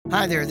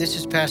Hi there, this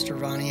is Pastor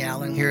Ronnie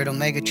Allen here at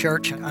Omega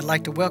Church. I'd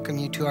like to welcome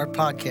you to our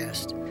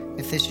podcast.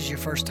 If this is your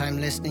first time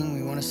listening,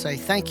 we want to say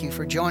thank you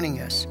for joining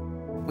us.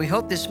 We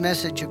hope this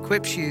message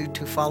equips you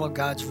to follow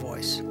God's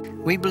voice.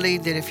 We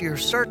believe that if you're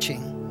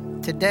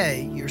searching,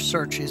 today your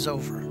search is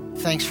over.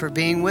 Thanks for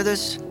being with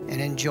us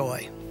and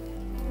enjoy.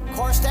 Of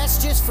course,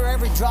 that's just for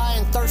every dry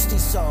and thirsty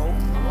soul.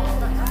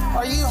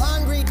 Are you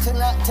hungry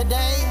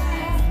today?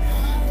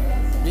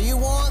 Do you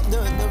want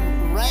the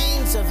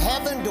rains of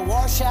heaven to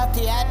wash out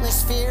the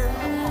atmosphere?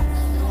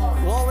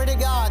 Glory to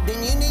God.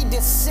 Then you need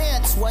to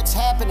sense what's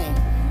happening.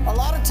 A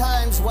lot of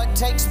times what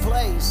takes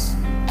place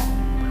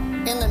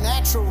in the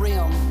natural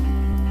realm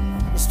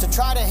is to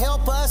try to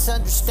help us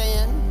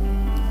understand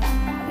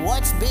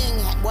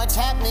what's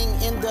happening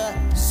in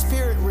the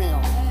spirit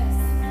realm.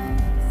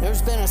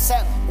 There's been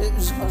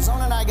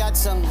Zona and I got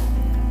some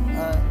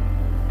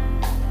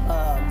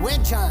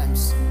wind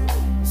chimes.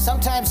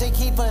 Sometimes they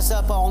keep us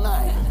up all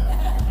night.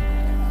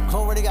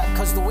 Glory to God,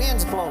 because the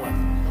wind's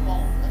blowing.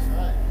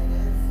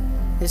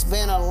 It's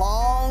been a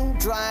long,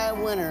 dry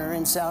winter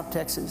in South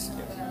Texas.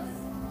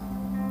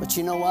 But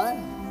you know what?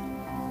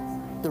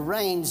 The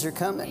rains are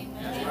coming.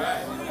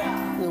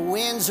 The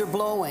winds are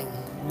blowing,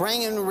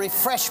 bringing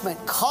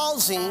refreshment,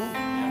 causing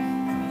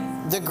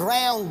the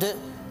ground to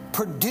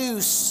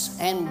produce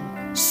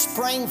and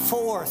spring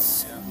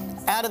forth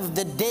out of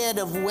the dead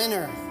of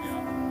winter.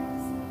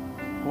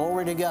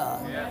 Glory to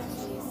God.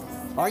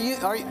 Are you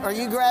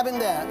grabbing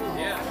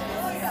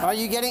that? Are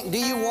you getting? Do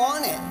you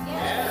want it?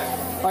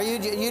 Are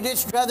you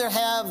just rather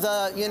have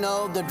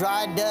the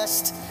dry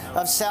dust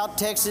of South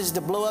Texas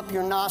to blow up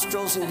your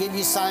nostrils and give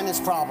you sinus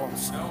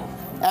problems,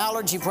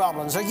 allergy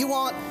problems? Or you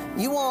want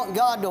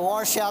God to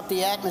wash out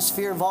the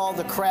atmosphere of all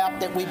the crap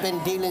that we've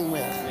been dealing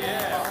with?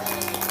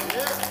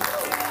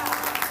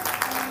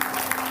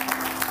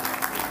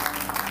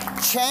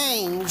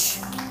 Change.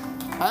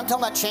 I'm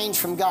talking about change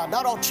from God.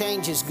 Not all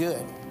change is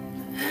good.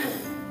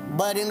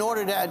 But in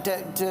order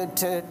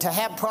to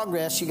have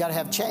progress, you got to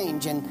have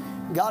change. And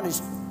God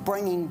is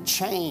bringing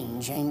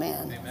change.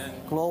 Amen.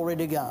 Glory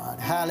to God.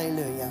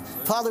 Hallelujah.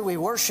 Father, we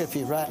worship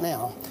you right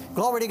now.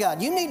 Glory to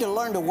God. You need to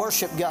learn to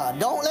worship God.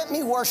 Don't let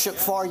me worship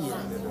for you.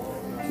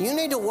 You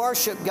need to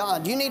worship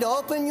God. You need to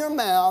open your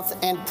mouth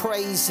and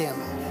praise Him.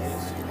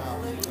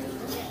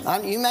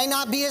 You may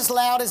not be as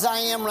loud as I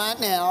am right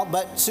now,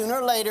 but sooner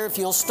or later, if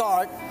you'll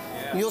start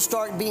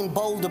being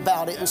bold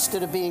about it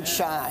instead of being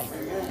shy.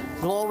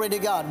 Glory to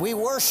God. We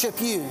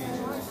worship you.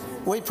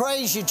 We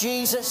praise you,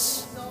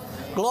 Jesus.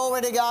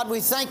 Glory to God.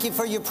 We thank you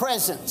for your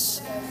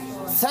presence.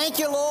 Thank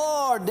you,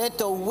 Lord, that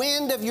the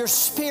wind of your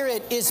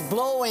Spirit is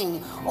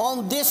blowing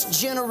on this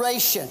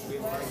generation.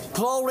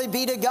 Glory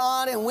be to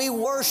God, and we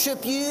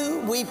worship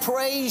you. We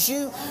praise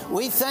you.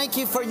 We thank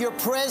you for your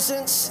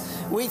presence.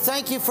 We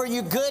thank you for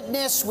your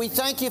goodness. We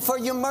thank you for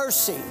your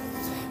mercy.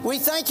 We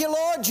thank you,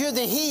 Lord, you're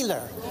the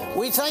healer.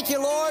 We thank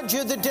you, Lord,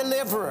 you're the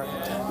deliverer.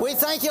 We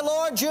thank you,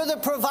 Lord, you're the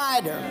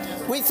provider.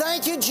 We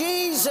thank you,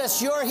 Jesus,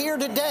 you're here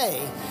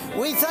today.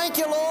 We thank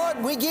you,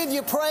 Lord. We give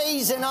you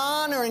praise and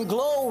honor and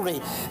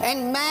glory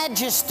and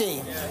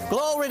majesty.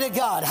 Glory to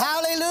God.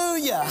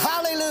 Hallelujah.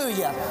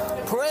 Hallelujah.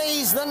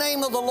 Praise the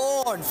name of the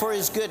Lord for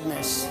His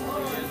goodness.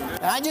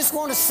 And I just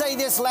want to say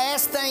this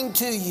last thing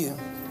to you.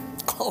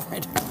 Glory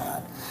to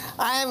God.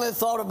 I haven't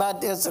thought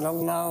about this in a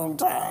long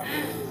time.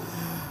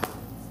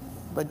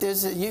 But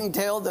you can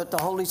tell that the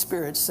Holy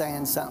Spirit's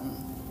saying something.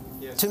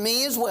 Yes. To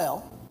me as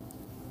well.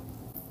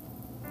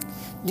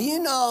 Do you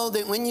know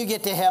that when you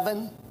get to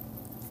heaven,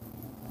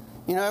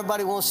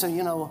 everybody wants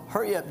to,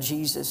 hurry up,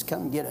 Jesus,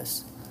 come get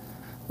us.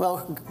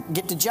 Well,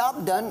 get the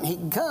job done, He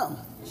can come.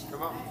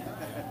 Come on.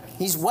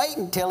 He's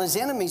waiting till His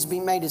enemies be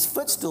made His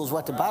footstools,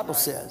 what the Bible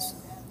says.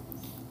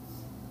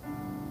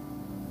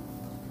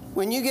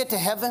 When you get to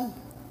heaven,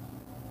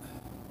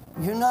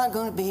 you're not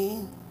going to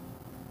be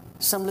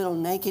some little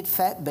naked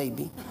fat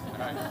baby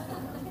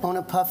on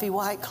a puffy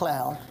white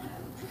cloud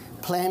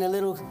playing a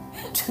little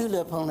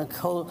tulip on a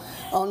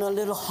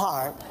little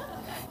harp,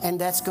 and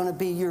that's going to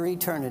be your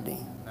eternity.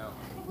 No.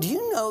 Do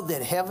you know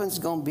that heaven's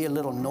going to be a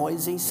little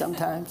noisy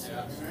sometimes?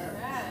 Yeah.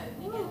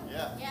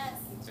 Yes.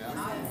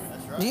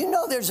 Do you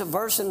know there's a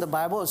verse in the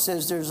Bible that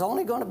says there's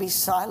only going to be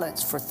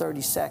silence for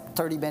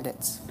 30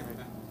 minutes?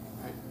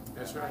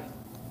 That's right.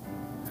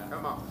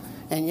 Come on.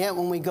 And yet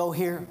when we go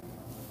here,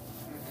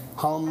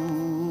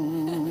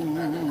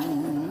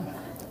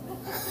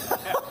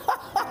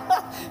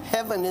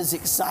 heaven is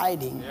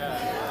exciting.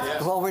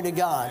 Glory to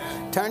God.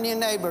 Turn to your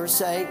neighbor,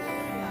 say,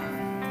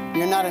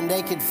 you're not a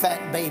naked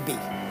fat baby.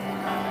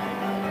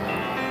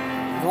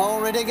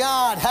 Glory to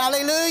God.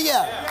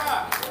 Hallelujah.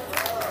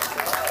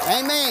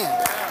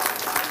 Amen.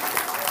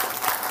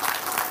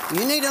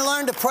 You need to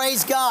learn to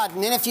praise God.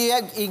 And then if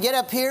you get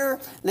up here,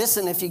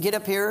 listen, if you get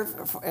up here,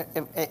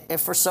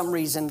 if for some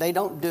reason, they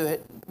don't do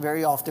it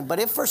very often, but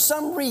if for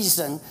some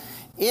reason,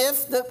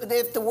 if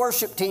the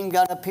worship team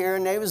got up here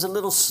and they was a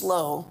little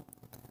slow,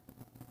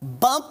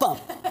 bump them.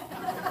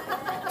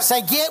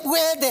 Say, get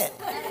with it.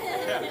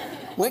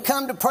 We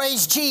come to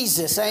praise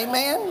Jesus.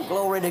 Amen.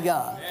 Glory to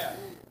God.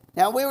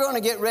 Now, we're going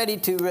to get ready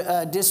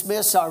to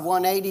dismiss our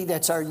 180.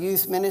 That's our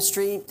youth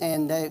ministry.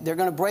 And they're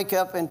going to break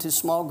up into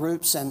small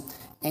groups.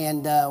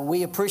 And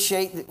we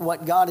appreciate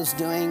what God is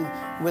doing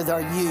with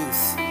our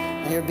youth.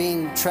 They're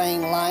being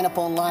trained line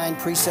upon line,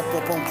 precept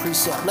upon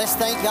precept. Let's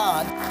thank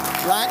God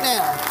right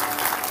now.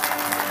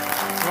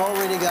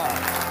 Glory to God.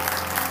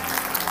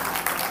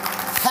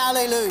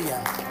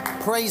 Hallelujah.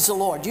 Praise the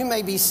Lord. You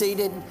may be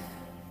seated.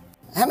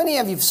 How many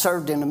of you have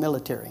served in the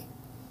military?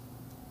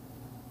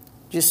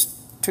 Just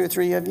 2 or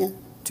 3 of you?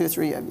 2 or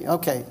 3 of you.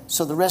 Okay.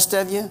 So the rest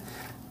of you,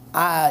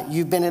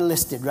 you've been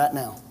enlisted right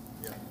now.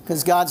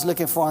 Because God's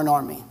looking for an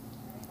army.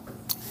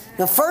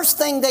 The first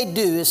thing they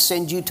do is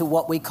send you to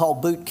what we call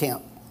boot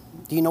camp.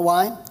 Do you know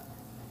why?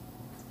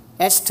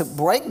 That's to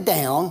break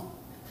down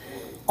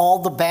all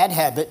the bad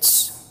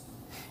habits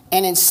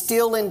and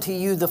instill into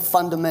you the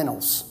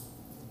fundamentals.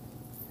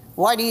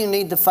 Why do you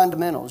need the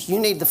fundamentals? You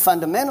need the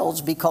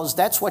fundamentals because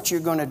that's what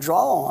you're going to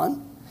draw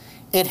on.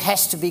 It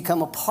has to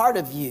become a part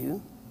of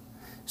you.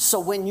 So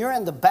when you're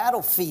in the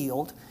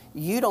battlefield,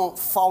 you don't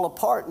fall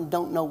apart and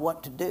don't know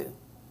what to do.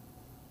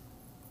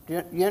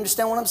 You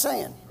understand what I'm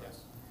saying? Yes.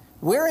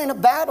 We're in a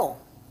battle.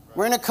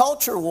 We're in a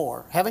culture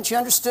war. Haven't you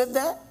understood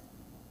that?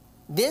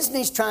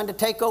 Disney's trying to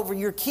take over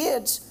your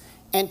kids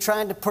and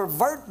trying to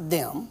pervert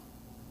them.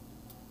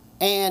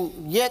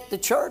 And yet the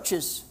church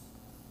is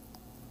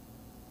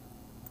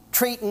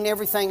treating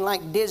everything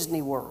like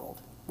Disney World.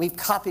 We've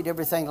copied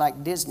everything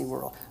like Disney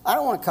World. I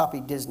don't want to copy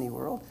Disney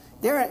World.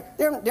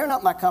 They're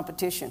not my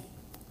competition.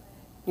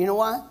 You know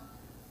why?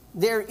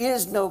 There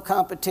is no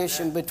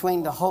competition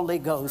between the Holy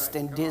Ghost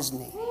and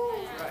Disney.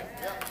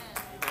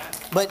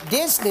 But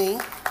Disney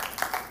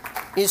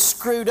is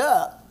screwed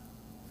up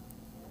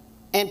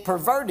and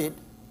perverted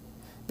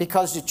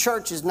because the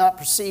church has not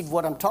perceived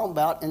what I'm talking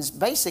about, and it's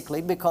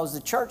basically because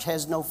the church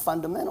has no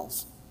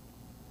fundamentals.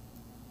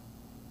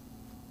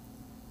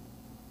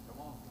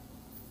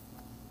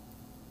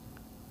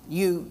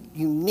 You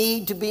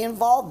need to be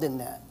involved in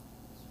that.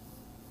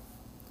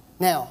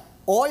 Now,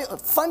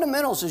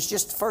 fundamentals is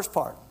just the first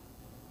part.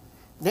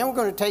 Then we're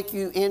going to take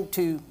you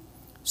into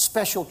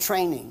special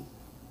training.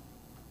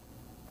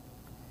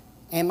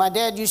 And my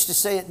dad used to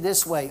say it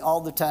this way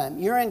all the time.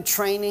 You're in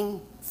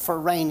training for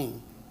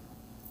reigning.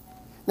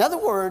 In other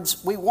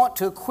words, we want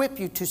to equip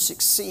you to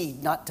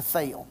succeed, not to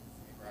fail.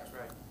 That's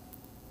right.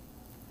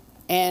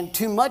 And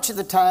too much of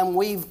the time,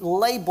 we've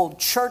labeled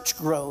church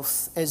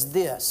growth as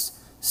this.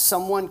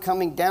 Someone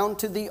coming down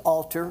to the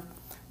altar.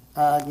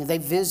 They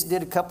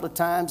visited a couple of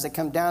times. They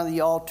come down to the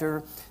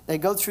altar. They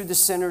go through the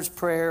sinner's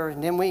prayer.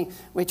 And then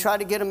we try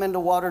to get them into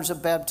waters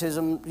of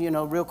baptism,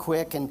 real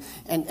quick. And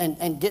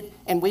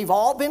we've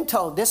all been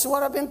told, this is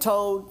what I've been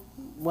told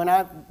when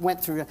I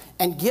went through it.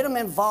 And get them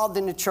involved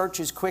in the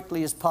church as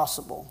quickly as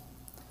possible.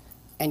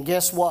 And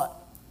guess what?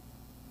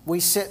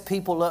 We set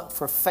people up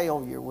for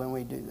failure when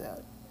we do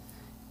that.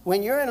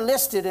 When you're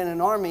enlisted in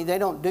an army, they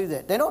don't do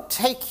that. They don't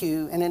take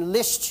you and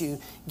enlist you,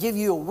 give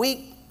you a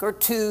week or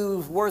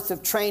 2 worth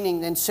of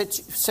training, and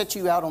set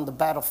you out on the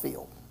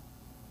battlefield.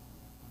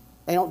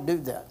 They don't do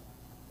that.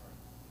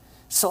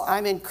 So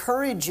I'm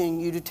encouraging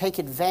you to take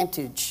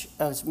advantage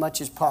as much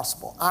as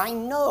possible. I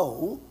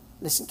know,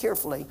 listen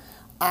carefully,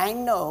 I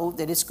know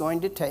that it's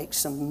going to take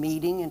some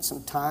meeting and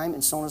some time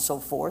and so on and so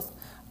forth.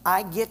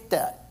 I get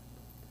that.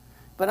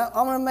 But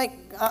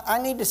I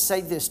need to say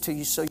this to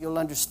you so you'll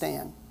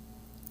understand.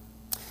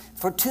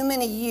 For too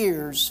many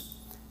years,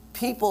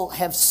 people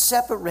have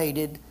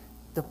separated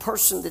the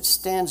person that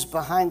stands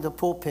behind the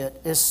pulpit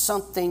as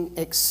something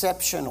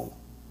exceptional.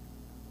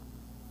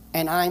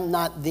 And I'm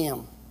not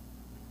them.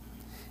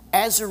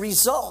 As a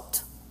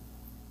result,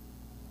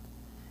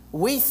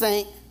 we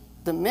think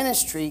the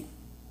ministry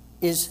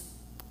is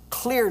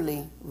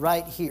clearly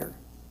right here.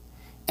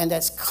 And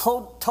that's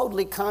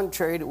totally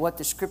contrary to what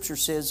the Scripture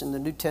says in the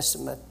New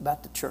Testament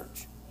about the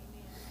church.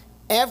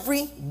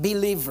 Every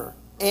believer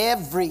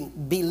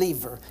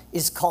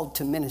is called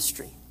to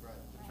ministry.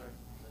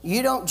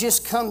 You don't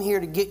just come here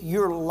to get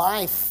your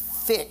life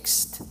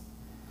fixed.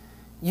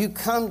 You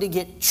come to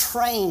get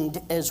trained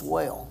as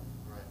well.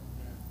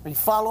 Are you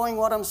following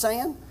what I'm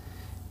saying?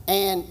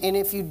 And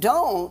if you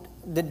don't,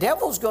 the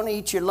devil's going to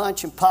eat your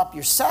lunch and pop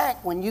your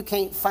sack when you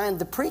can't find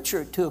the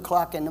preacher at 2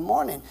 o'clock in the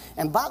morning.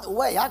 And by the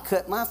way, I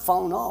cut my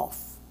phone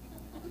off.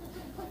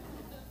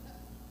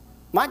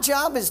 My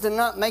job is to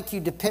not make you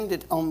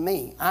dependent on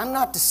me. I'm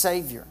not the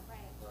Savior.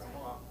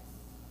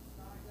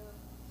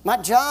 My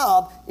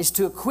job is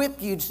to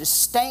equip you to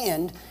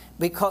stand,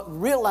 because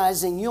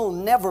realizing you'll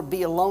never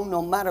be alone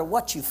no matter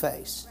what you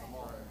face.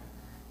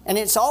 And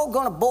it's all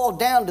going to boil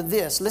down to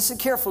this. Listen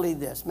carefully to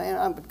this. Man,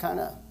 I'm kind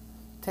of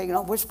taking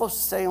off. We're supposed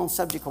to stay on the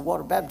subject of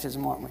water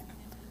baptism, aren't we?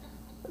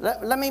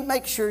 Let me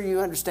make sure you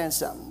understand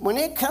something. When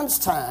it comes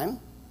time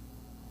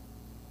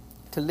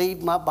to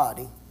leave my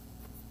body,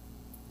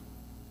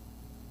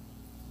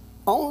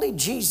 only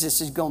Jesus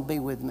is going to be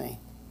with me.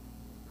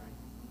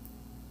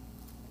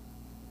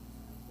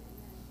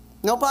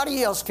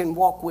 Nobody else can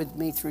walk with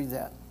me through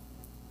that.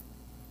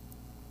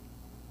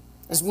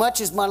 As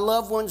much as my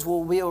loved ones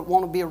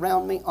want to be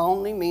around me,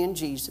 only me and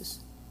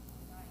Jesus.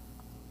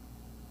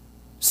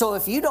 So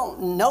if you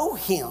don't know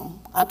Him,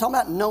 I'm talking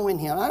about knowing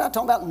Him. I'm not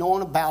talking about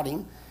knowing about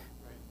Him.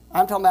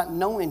 I'm talking about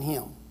knowing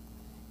Him.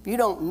 If you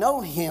don't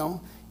know Him,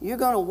 you're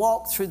going to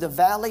walk through the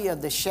valley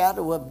of the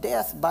shadow of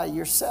death by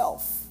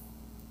yourself.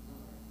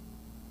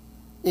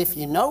 If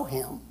you know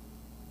Him,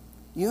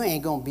 you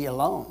ain't going to be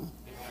alone.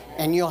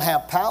 And you'll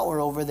have power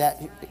over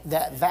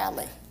that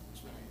valley.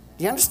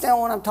 Do you understand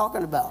what I'm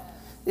talking about?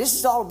 This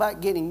is all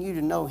about getting you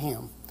to know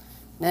Him.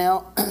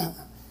 Now,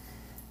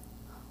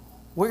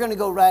 we're going to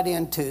go right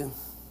into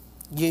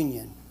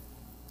union.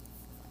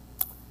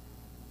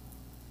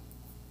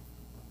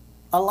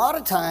 A lot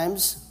of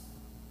times,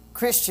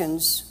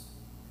 Christians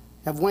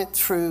have went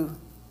through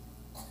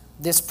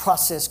this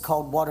process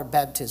called water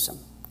baptism.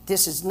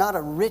 This is not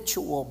a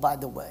ritual, by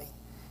the way.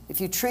 If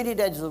you treat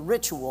it as a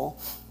ritual,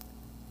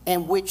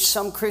 in which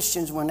some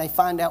Christians, when they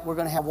find out we're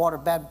going to have water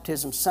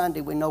baptism Sunday,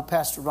 we know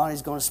Pastor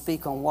Ronnie's going to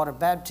speak on water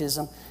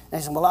baptism.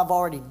 They say, well, I've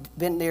already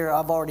been there.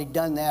 I've already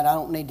done that. I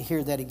don't need to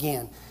hear that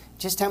again.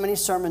 Just how many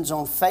sermons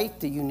on faith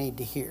do you need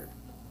to hear?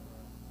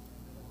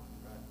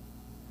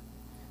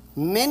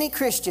 Many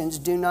Christians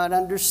do not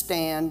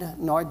understand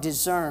nor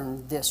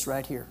discern this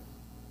right here.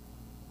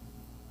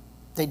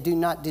 They do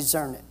not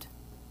discern it.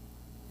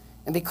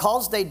 And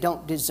because they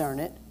don't discern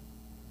it,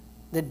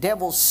 the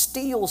devil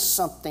steals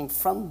something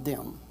from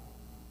them.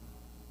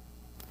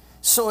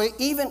 So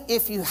even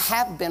if you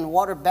have been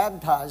water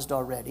baptized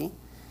already,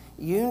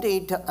 you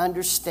need to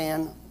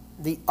understand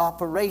the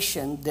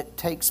operation that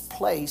takes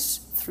place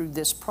through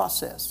this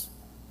process.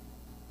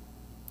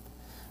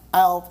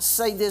 I'll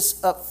say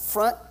this up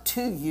front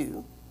to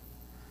you.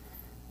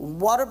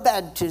 Water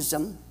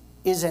baptism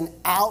is an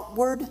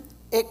outward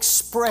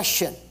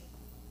expression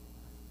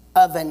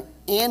of an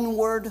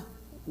inward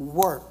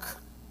work.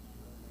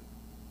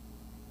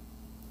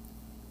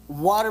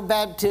 Water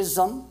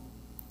baptism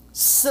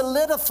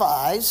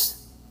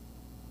solidifies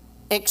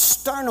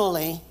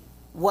externally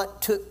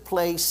what took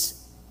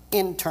place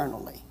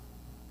internally.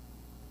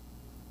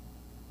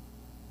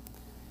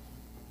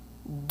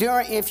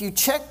 If you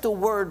check the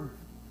word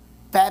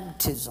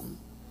baptism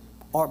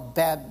or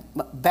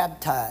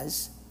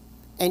baptize,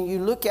 and you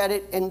look at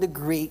it in the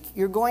Greek,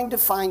 you're going to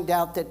find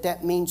out that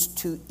that means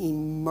to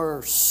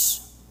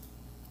immerse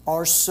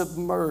or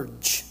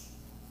submerge.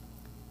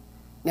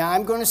 Now,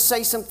 I'm going to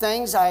say some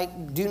things. I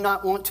do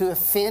not want to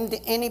offend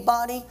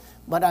anybody,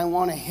 but I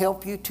want to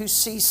help you to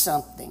see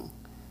something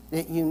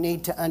that you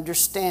need to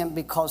understand,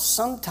 because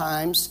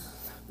sometimes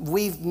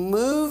we've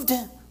moved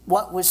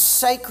what was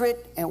sacred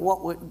and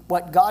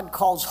what God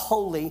calls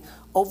holy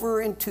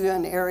over into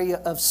an area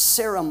of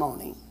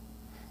ceremony.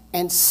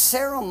 And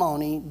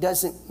ceremony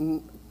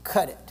doesn't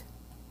cut it.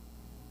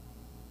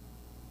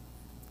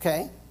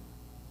 Okay?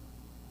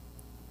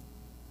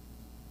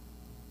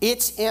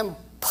 It's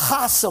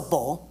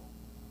impossible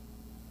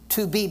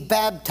to be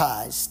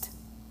baptized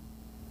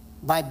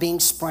by being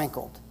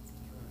sprinkled,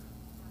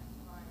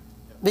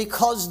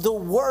 because the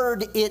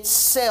word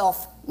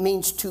itself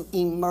means to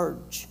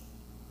emerge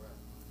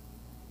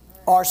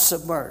or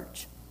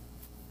submerge.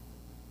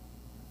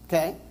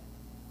 Okay?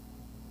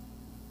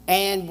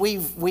 And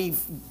we've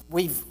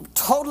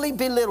totally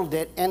belittled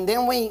it, and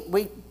then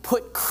we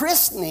put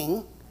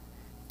christening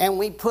and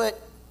we put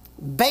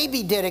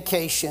baby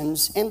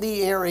dedications in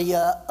the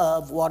area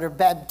of water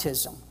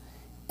baptism.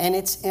 And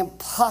it's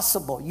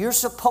impossible. You're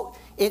supposed,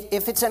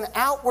 if it's an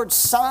outward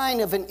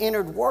sign of an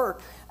inward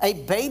work, a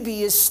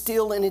baby is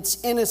still in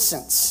its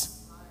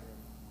innocence.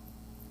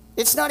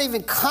 It's not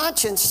even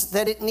conscious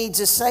that it needs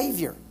a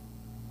Savior.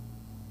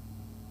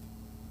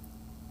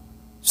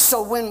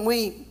 So when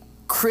we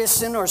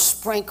christen or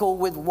sprinkle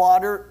with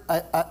water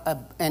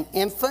an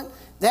infant,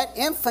 that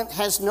infant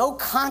has no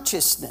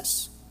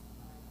consciousness.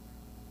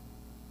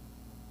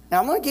 Now,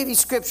 I'm going to give you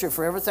scripture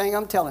for everything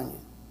I'm telling you,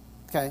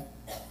 okay?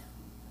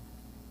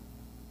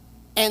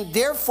 And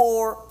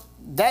therefore,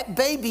 that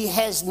baby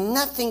has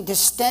nothing to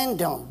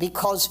stand on,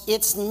 because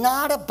it's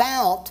not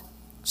about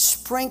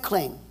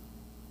sprinkling.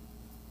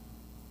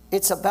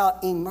 It's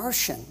about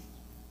immersion.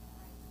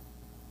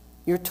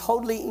 You're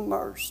totally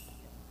immersed.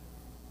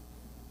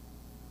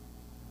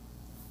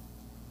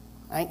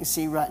 I can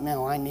see right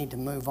now I need to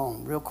move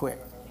on real quick.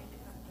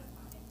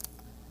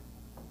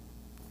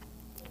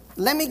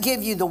 Let me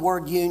give you the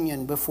word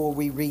union before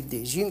we read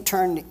these. You can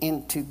turn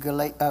into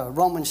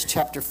Romans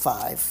chapter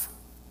 5,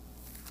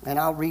 and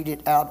I'll read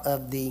it out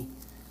of the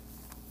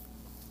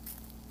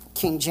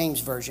King James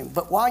Version.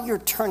 But while you're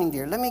turning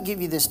there, let me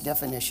give you this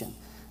definition.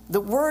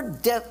 The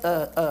word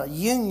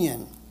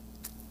union,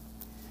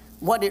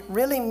 what it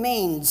really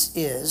means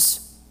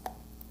is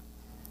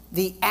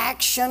the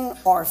action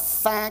or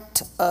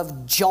fact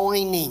of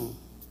joining.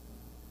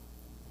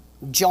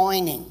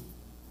 Joining.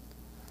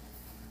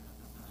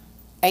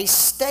 A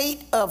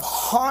state of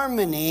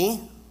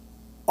harmony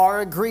or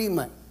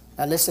agreement.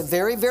 Now listen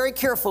very, very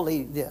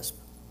carefully to this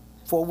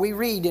before we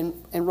read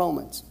in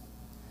Romans.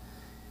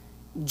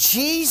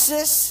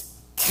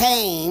 Jesus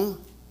came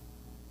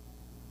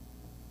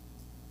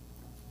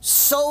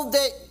so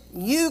that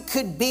you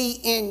could be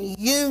in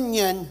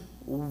union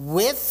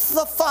with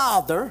the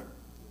Father,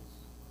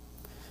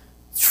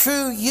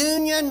 through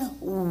union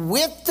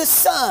with the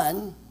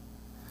Son,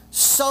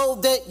 so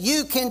that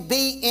you can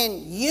be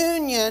in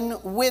union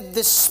with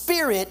the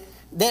Spirit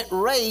that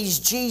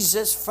raised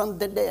Jesus from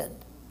the dead.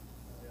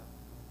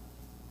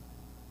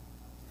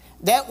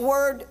 That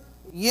word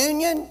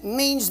union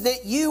means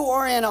that you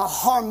are in a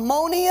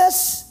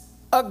harmonious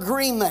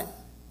agreement.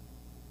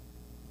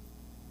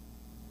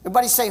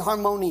 Everybody say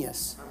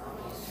harmonious.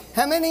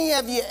 How many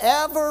of you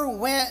ever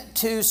went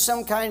to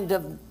some kind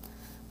of,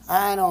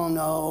 I don't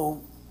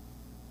know,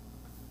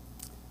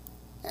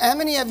 how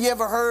many of you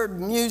ever heard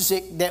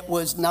music that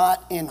was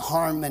not in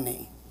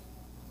harmony?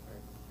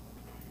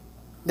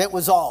 That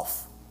was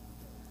off?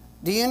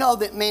 Do you know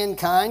that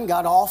mankind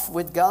got off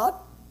with God?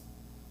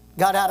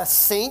 Got out of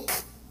sync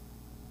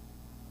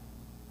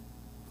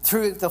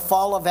through the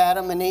fall of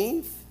Adam and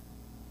Eve?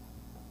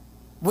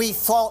 We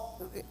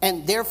thought,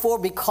 and therefore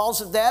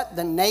because of that,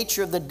 the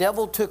nature of the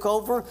devil took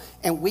over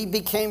and we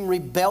became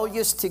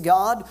rebellious to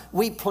God.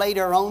 We played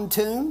our own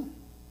tune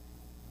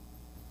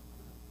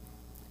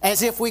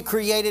as if we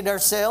created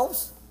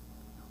ourselves.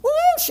 Woo,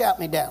 shout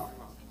me down.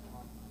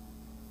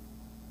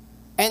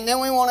 And then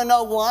we want to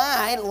know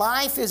why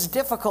life is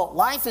difficult.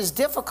 Life is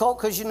difficult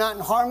because you're not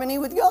in harmony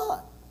with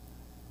God.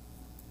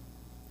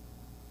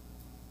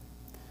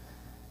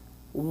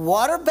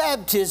 Water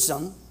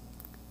baptism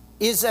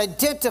is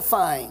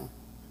identifying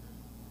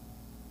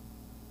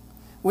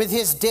with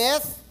His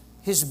death,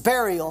 His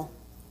burial,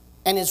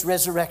 and His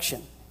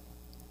resurrection.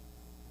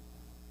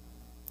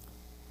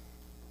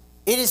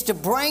 It is to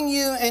bring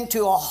you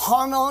into a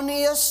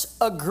harmonious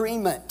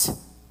agreement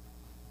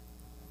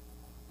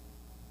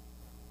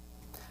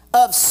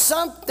of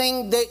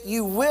something that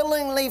you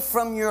willingly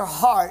from your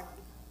heart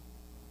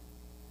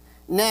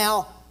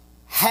now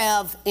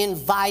have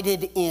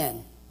invited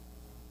in.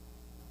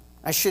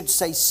 I should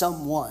say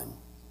someone.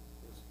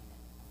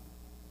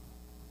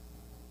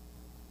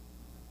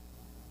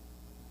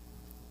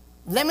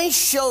 Let me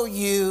show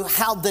you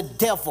how the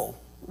devil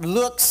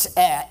looks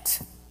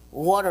at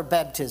water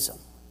baptism.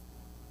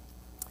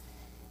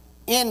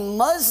 In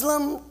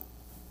Muslim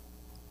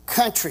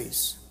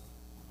countries,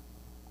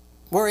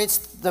 where it's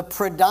the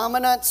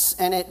predominance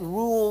and it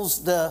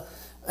rules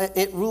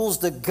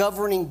the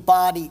governing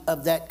body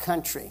of that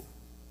country,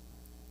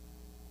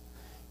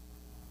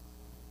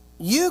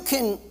 you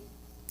can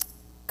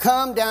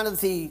come down to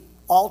the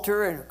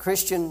altar at a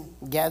Christian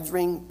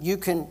gathering. You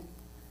can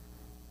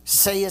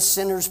say a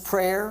sinner's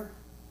prayer,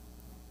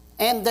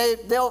 and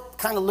they'll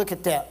kind of look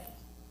at that,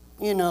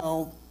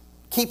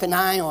 keep an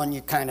eye on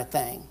you kind of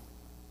thing.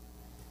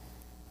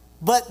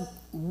 But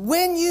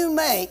when you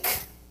make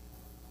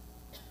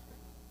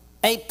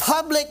a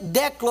public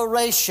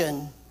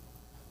declaration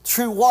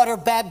through water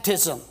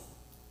baptism,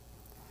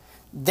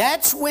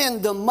 that's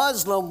when the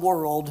Muslim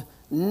world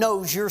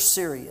knows you're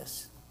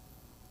serious.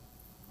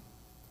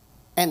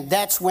 And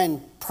that's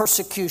when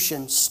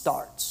persecution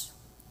starts.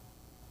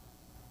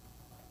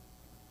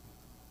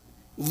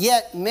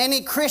 Yet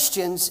many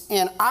Christians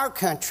in our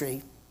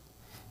country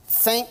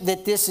think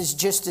that this is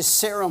just a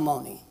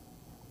ceremony.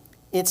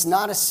 It's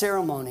not a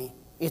ceremony,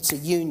 it's a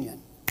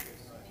union.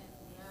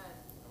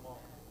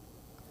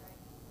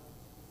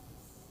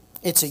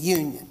 It's a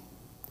union.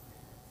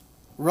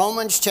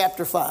 Romans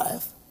chapter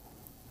 5.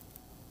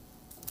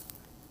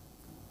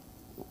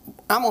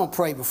 I'm going to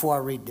pray before I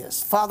read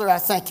this. Father, I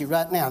thank you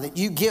right now that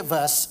you give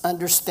us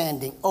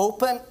understanding.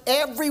 Open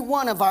every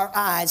one of our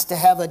eyes to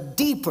have a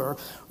deeper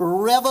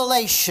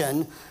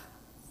revelation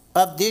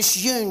of this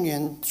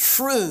union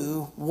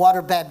through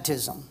water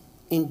baptism.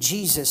 In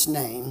Jesus'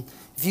 name.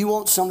 If you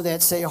want some of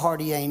that, say a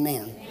hearty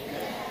amen.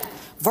 Amen.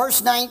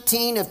 Verse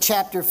 19 of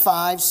chapter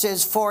 5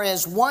 says, "For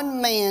as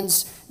one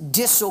man's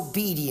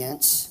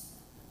disobedience,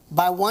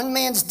 by one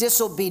man's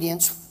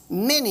disobedience,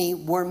 many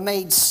were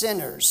made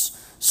sinners.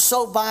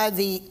 So by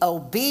the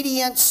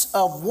obedience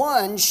of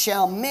one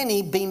shall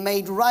many be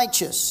made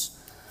righteous.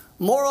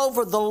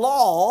 Moreover, the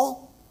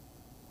law,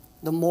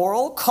 the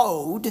moral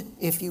code,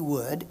 if you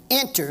would,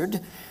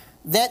 entered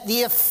that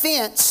the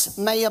offense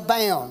may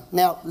abound."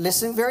 Now,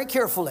 listen very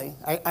carefully.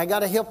 I got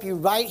to help you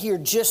right here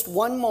just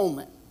one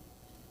moment.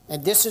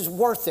 And this is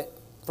worth it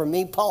for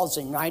me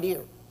pausing right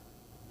here.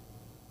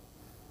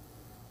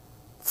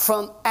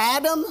 From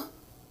Adam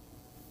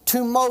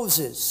to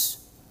Moses,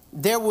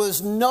 there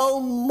was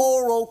no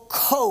moral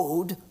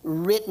code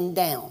written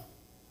down.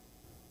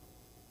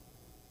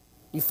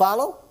 You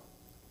follow?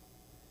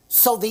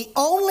 So the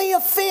only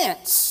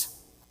offense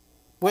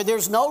where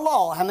there's no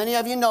law, how many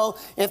of you know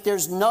if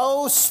there's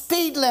no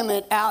speed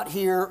limit out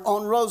here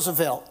on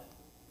Roosevelt,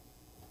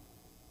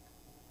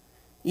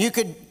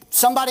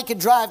 somebody could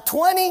drive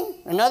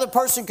 20, another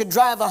person could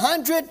drive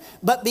 100,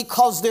 but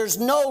because there's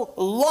no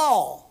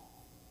law,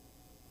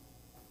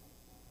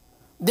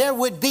 there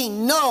would be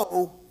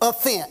no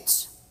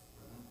offense.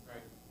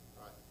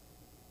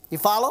 You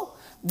follow?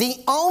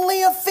 The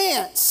only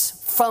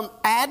offense from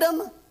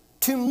Adam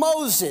to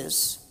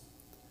Moses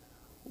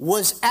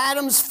was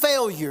Adam's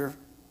failure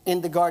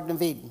in the Garden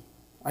of Eden.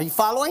 Are you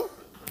following?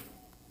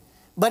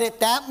 But at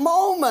that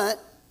moment,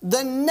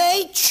 the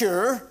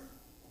nature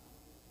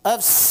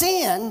of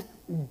sin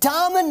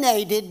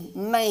dominated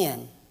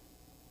man.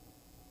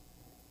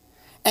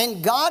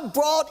 And God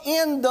brought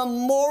in the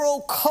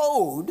moral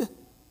code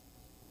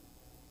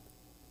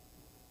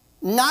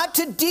not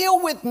to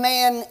deal with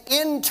man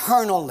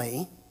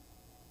internally,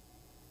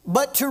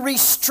 but to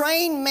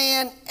restrain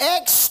man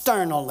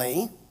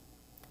externally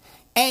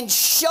and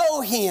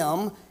show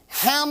him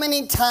how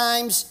many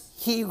times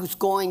he was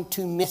going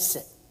to miss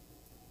it.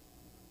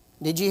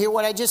 Did you hear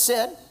what I just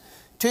said?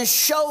 To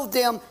show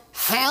them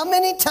how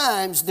many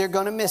times they're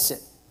going to miss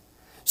it.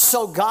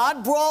 So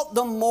God brought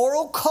the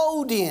moral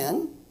code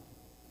in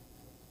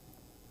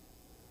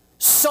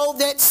so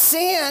that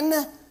sin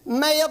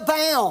may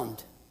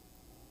abound.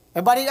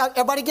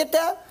 Everybody get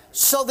that?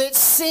 So that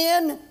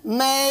sin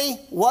may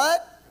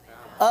what?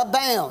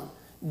 Abound.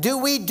 Do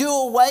we do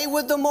away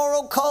with the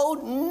moral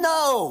code?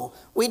 No,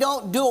 we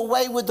don't do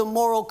away with the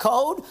moral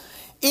code.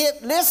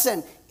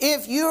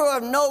 If you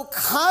have no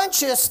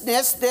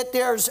consciousness that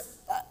there's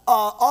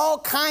all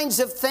kinds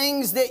of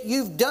things that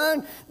you've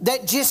done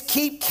that just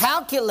keep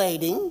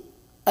calculating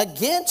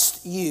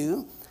against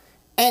you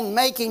and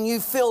making you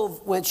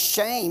feel with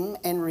shame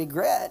and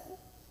regret,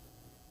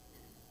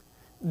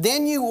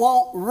 then you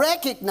won't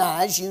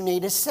recognize you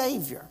need a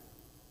Savior.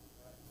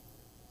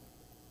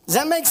 Does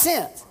that make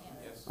sense?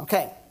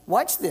 Okay,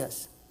 watch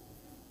this.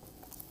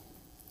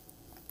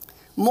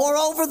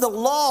 Moreover, the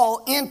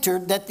law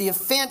entered that the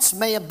offense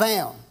may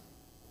abound.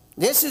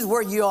 This is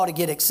where you ought to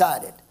get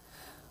excited.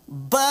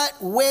 But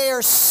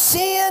where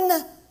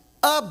sin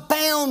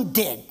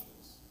abounded,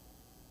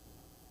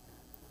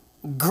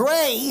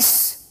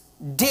 grace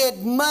did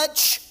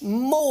much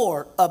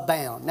more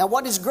abound. Now,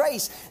 what is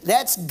grace?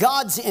 That's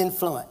God's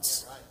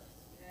influence.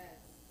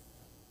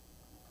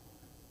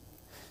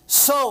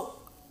 So,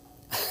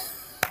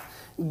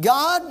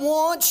 God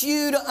wants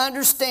you to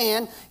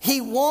understand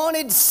He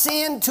wanted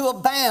sin to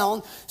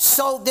abound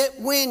so that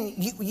when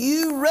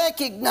you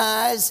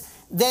recognize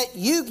that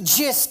you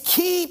just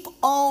keep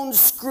on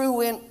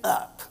screwing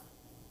up,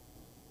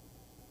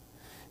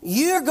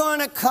 you're going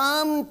to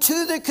come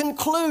to the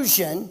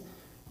conclusion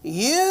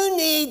you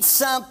need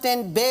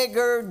something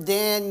bigger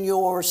than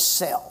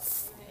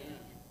yourself.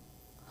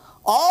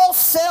 All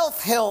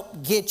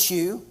self-help gets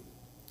you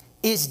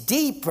is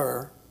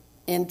deeper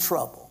in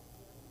trouble.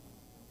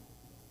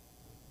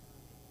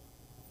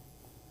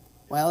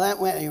 Well, that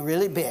went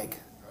really big.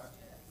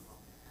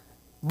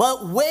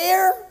 But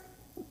where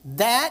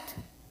that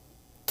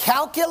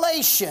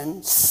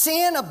calculation,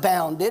 sin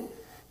abounded,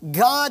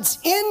 God's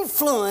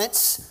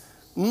influence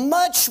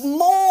much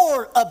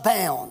more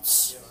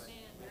abounds.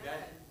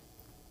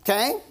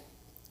 Okay?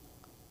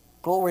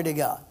 Glory to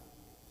God.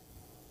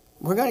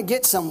 We're going to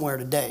get somewhere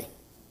today.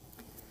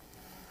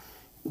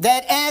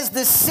 That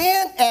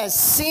as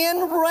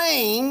sin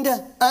reigned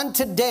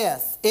unto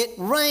death, it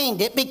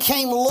reigned, it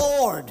became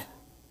Lord.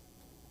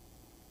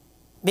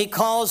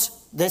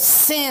 Because the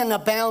sin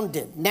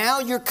abounded. Now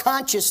you're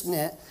conscious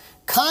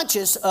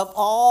of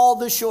all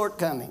the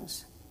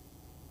shortcomings.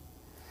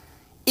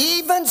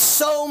 Even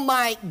so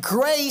might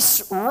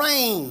grace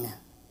reign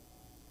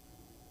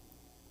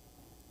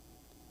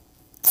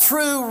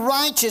through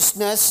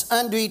righteousness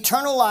unto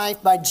eternal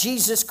life by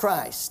Jesus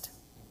Christ.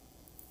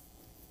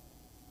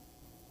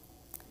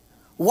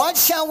 What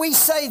shall we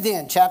say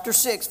then? Chapter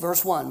 6,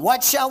 verse 1.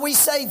 What shall we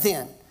say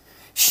then?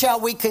 Shall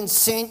we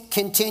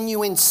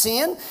continue in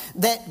sin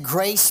that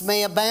grace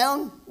may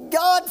abound?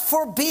 God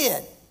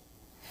forbid.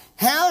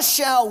 How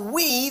shall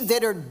we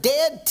that are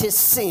dead to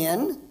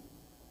sin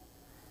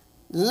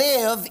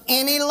live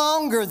any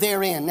longer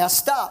therein? Now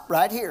stop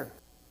right here.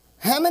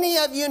 How many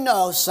of you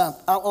know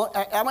something? I'm going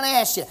to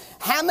ask you,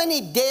 how many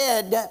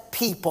dead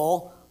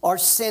people are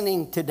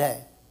sinning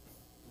today?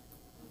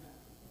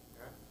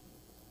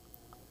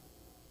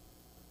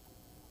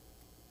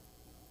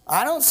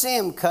 I don't see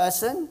them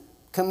cussing,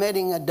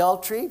 committing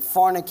adultery,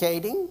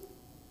 fornicating.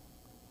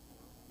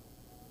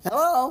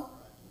 Hello?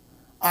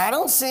 I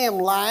don't see them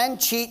lying,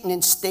 cheating,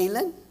 and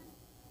stealing.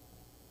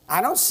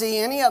 I don't see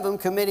any of them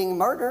committing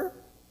murder.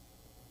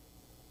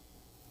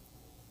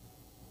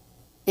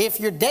 If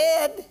you're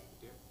dead,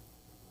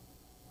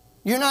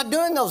 you're not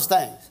doing those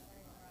things.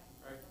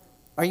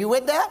 Are you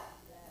with that?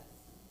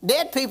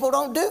 Dead people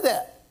don't do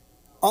that.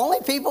 Only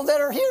people that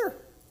are here.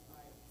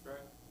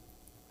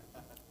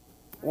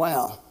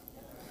 Wow.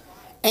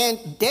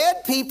 And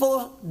dead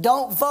people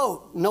don't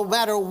vote, no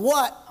matter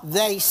what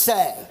they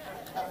say.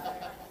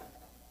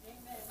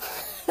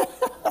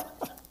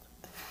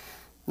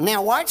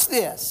 Now watch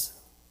this.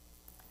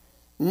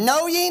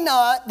 Know ye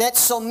not that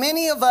so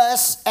many of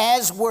us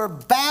as were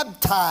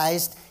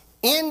baptized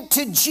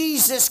into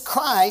Jesus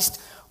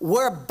Christ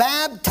were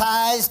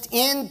baptized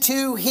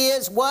into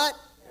His what?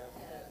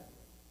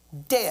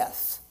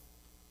 Death.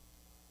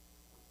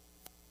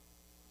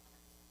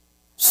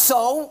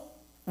 So,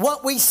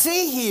 what we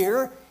see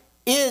here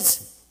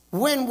is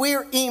when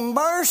we're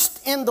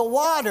immersed in the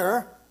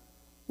water,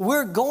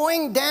 we're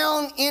going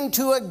down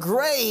into a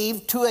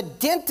grave to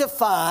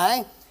identify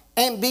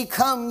and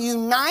become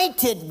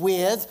united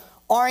with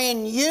or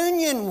in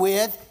union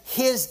with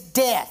His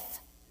death.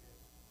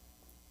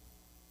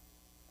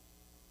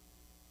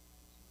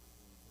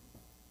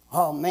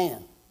 Oh,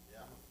 man.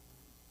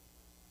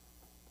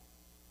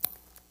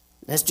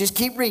 Let's just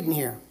keep reading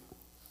here.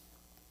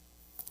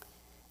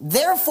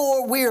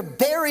 Therefore, we are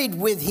buried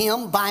with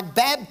Him by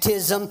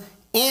baptism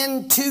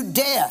into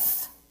death,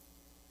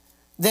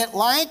 that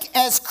like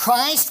as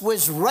Christ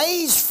was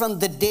raised from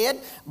the dead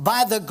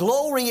by the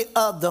glory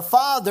of the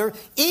Father,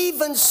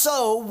 even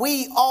so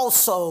we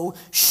also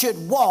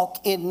should walk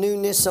in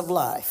newness of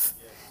life.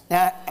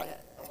 Now,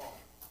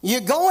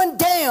 you're going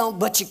down,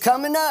 but you're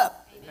coming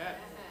up.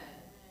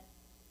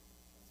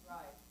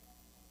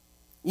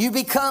 You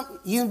become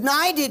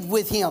united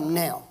with Him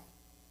now.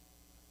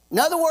 In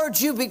other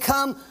words, you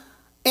become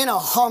in a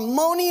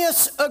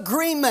harmonious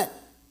agreement.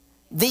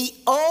 The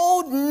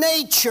old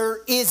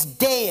nature is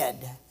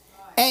dead,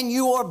 and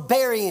you are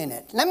burying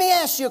it. Let me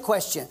ask you a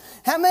question.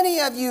 How many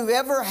of you have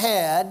ever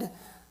had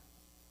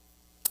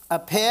a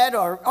pet,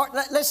 or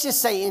let's just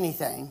say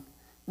anything,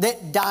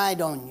 that died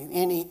on you,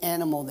 any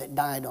animal that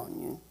died on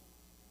you?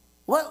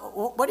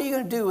 What are you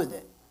going to do with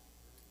it?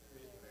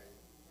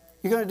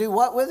 You're going to do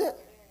what with it?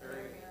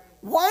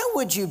 Why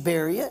would you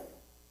bury it?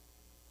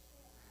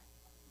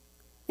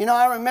 You know,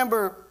 I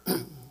remember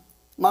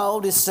my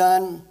oldest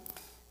son,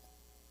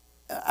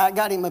 I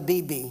got him a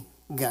BB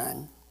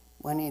gun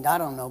when he, I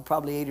don't know,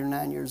 probably 8 or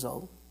 9 years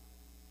old.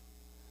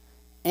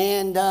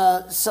 And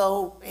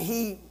so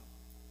he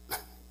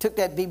took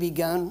that BB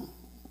gun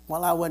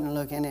while I wasn't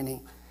looking,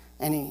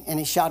 and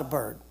he shot a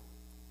bird.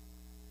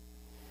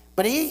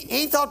 But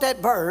he thought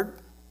that bird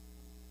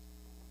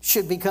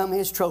should become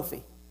his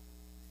trophy.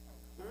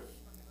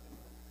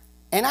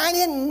 And I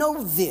didn't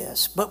know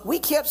this, but we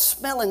kept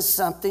smelling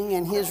something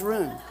in his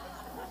room.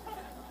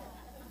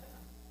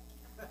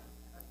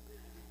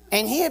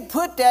 And he had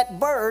put that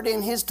bird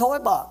in his toy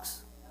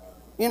box.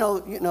 You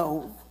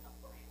know.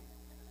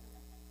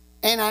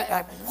 And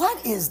I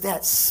what is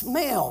that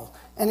smell?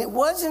 And it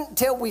wasn't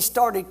until we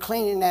started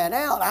cleaning that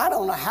out. I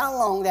don't know how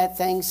long that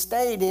thing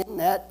stayed in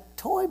that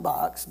toy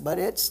box, but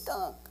it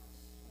stunk.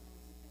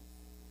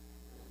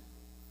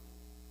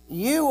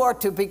 You are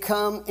to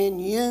become in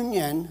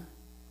union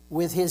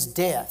with His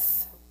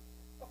death.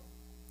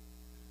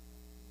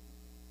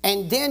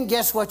 And then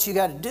guess what you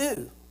got to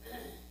do?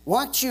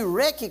 Once you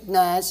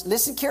recognize,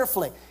 listen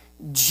carefully,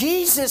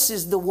 Jesus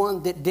is the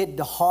one that did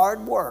the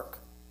hard work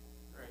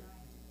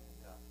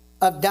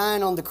of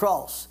dying on the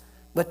cross.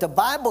 But the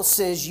Bible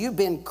says you've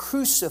been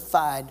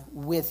crucified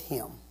with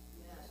Him.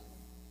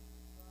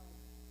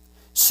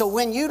 So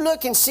when you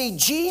look and see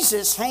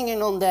Jesus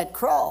hanging on that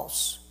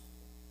cross,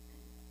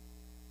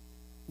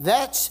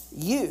 that's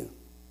you.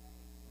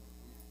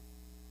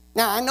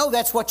 Now, I know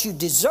that's what you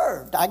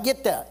deserved. I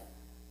get that.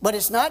 But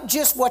it's not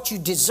just what you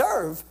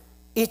deserve.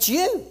 It's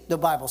you, the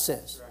Bible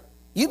says.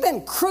 You've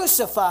been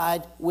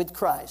crucified with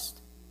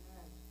Christ.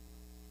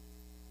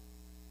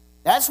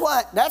 That's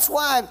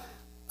why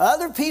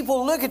other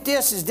people look at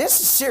this as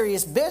this is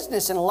serious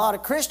business, and a lot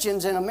of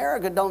Christians in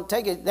America don't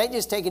take it. They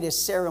just take it as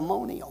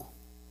ceremonial.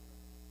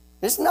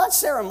 It's not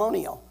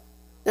ceremonial.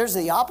 There's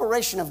the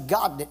operation of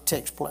God that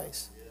takes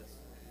place.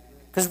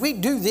 Because we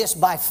do this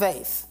by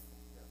faith.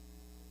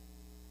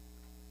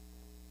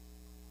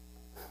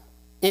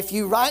 If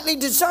you rightly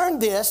discern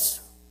this,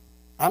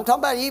 I'm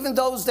talking about even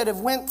those that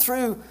have went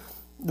through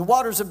the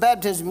waters of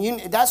baptism.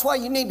 That's why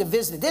you need to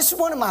visit it. This is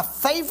one of my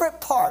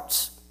favorite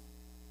parts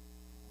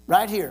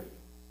right here.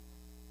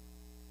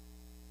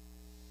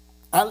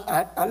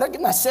 I look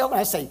at myself and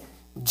I say,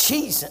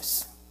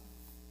 Jesus,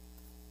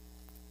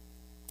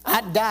 I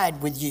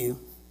died with you.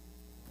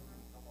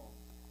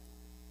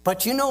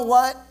 But you know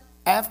what?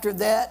 After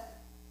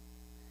that,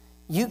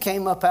 you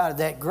came up out of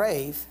that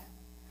grave.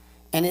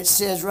 And it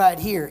says right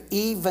here,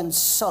 even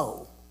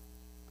so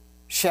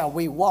shall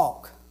we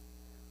walk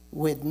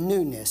with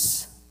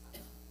newness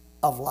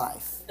of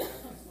life.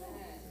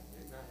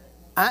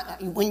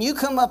 When you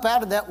come up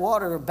out of that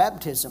water of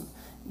baptism,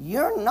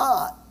 you're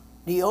not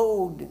the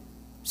old,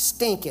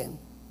 stinking,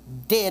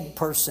 dead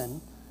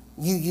person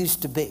you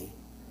used to be.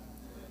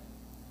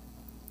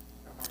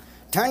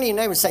 Turn to your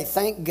neighbor and say,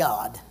 thank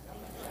God.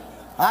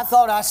 I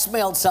thought I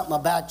smelled something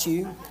about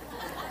you.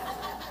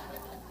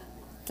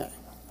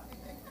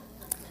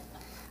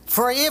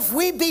 For if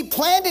we be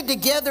planted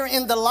together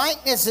in the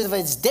likeness of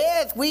His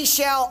death, we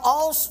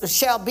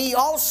shall be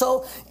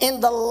also in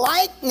the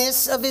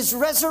likeness of His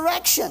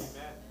resurrection.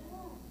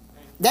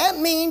 That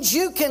means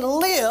you can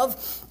live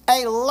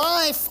a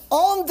life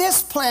on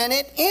this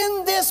planet,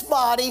 in this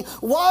body,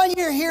 while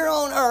you're here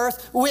on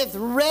earth with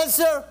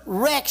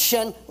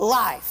resurrection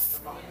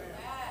life.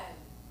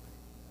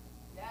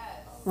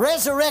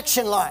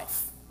 Resurrection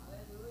life.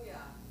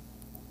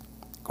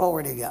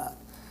 Glory to God.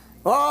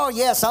 Oh,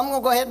 yes, I'm going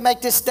to go ahead and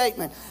make this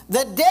statement.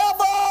 The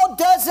devil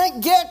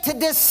doesn't get to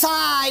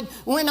decide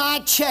when I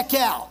check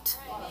out.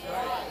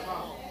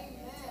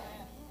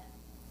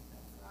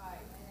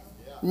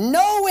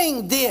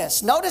 Knowing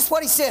this. Notice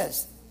what he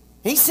says.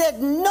 He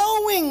said,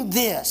 knowing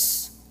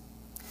this,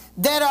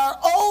 that our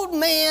old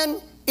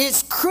man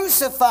is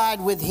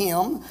crucified with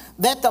him,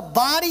 that the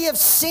body of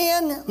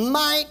sin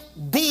might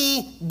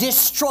be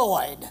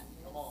destroyed.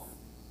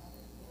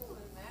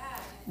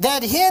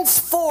 That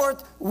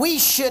henceforth we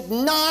should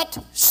not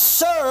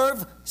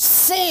serve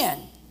sin.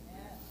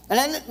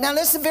 And now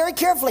listen very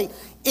carefully.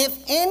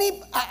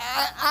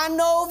 I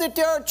know that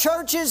there are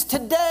churches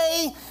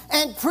today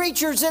and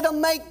preachers that'll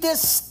make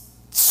this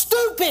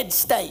stupid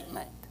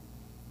statement.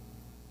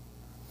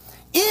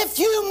 If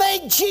you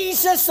make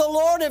Jesus the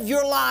Lord of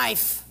your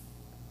life,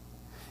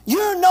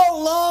 you're no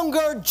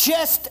longer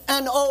just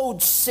an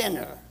old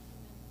sinner.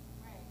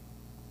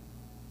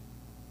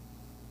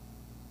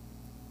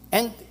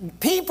 And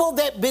people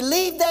that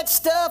believe that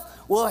stuff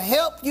will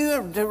help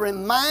you to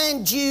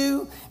remind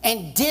you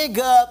and dig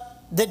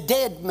up the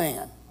dead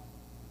man.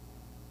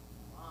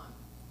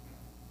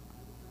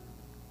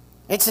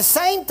 It's the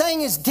same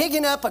thing as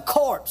digging up a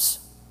corpse.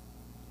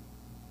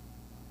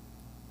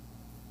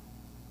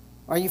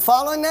 Are you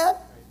following that?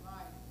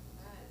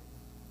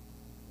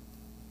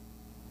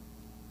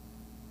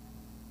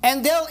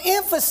 And they'll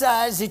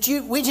emphasize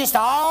that we just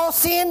all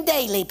sin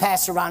daily,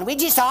 Pastor Ron. We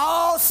just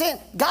all sin.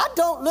 God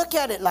don't look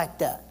at it like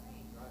that.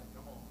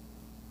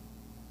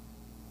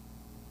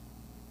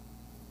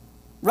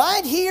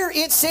 Right here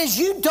it says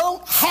you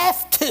don't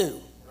have to.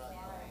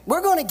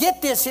 We're going to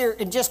get this here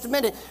in just a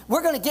minute.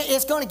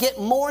 It's going to get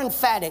more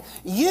emphatic.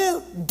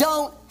 You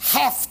don't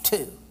have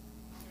to.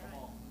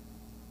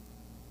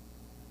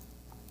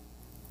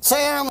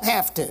 Say, I don't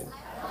have to.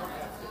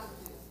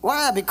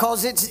 Why?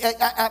 Because it's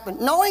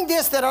knowing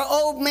this, that our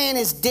old man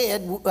is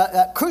dead,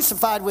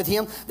 crucified with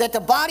him, that the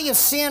body of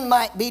sin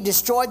might be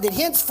destroyed, that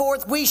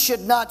henceforth we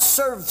should not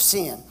serve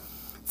sin.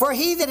 For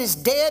he that is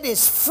dead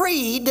is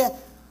freed,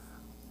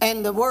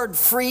 and the word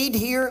freed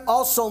here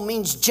also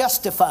means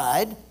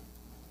justified,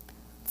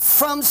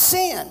 from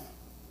sin.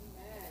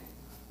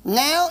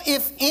 Now,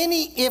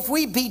 if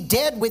we be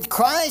dead with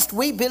Christ,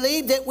 we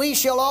believe that we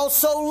shall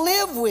also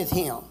live with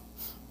him.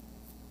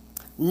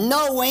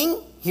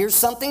 Knowing, here's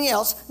something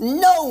else,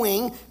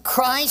 knowing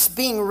Christ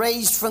being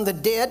raised from the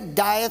dead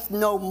dieth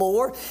no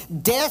more,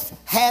 death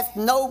hath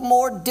no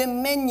more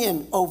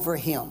dominion over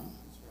him.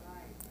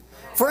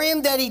 For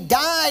him that he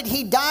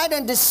died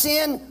unto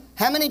sin,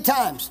 how many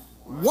times?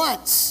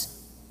 Once.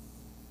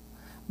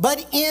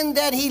 But in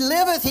that he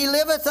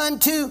liveth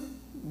unto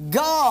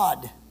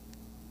God.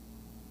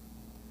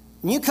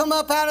 When you come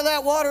up out of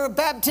that water of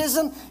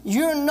baptism,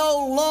 you're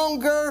no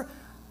longer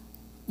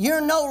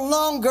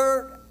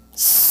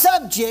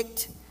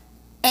subject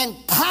and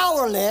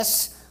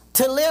powerless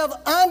to live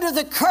under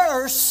the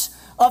curse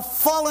of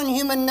fallen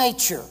human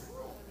nature.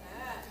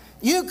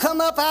 You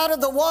come up out of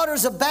the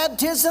waters of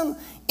baptism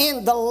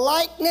in the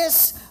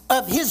likeness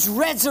of his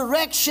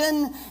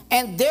resurrection,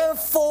 and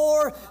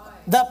therefore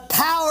the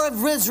power of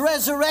his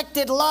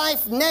resurrected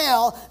life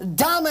now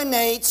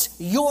dominates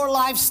your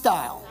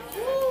lifestyle.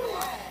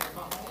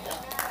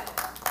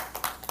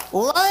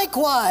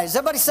 Likewise,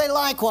 everybody say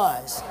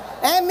likewise.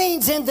 That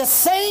means in the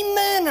same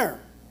manner,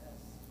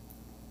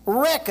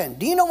 reckon.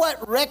 Do you know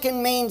what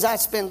reckon means? I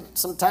spent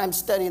some time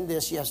studying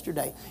this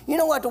yesterday. You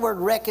know what the word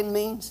reckon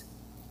means?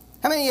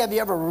 How many of you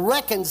ever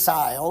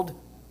reconciled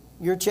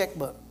your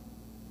checkbook?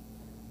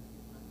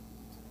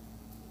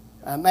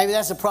 Maybe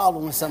that's a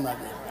problem with some of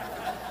you.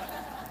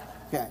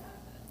 Okay.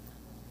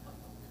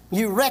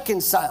 You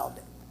reconciled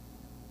it.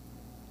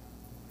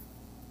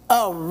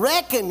 A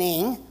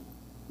reckoning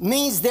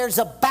means there's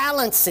a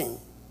balancing.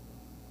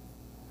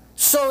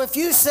 So if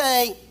you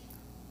say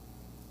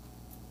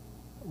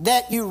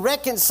that you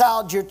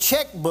reconciled your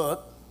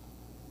checkbook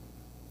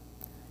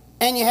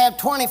and you have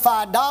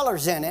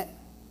 $25 in it,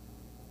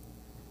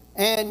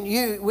 and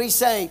we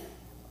say,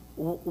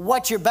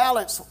 what's your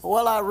balance?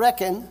 Well, I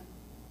reckon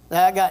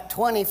that I got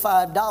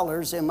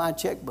 $25 in my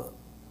checkbook.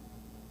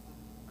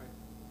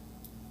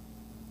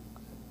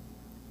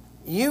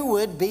 You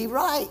would be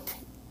right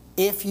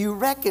if you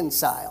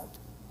reconciled.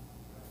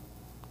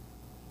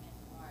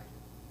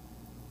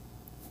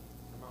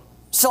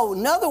 So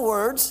in other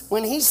words,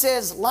 when he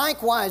says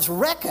likewise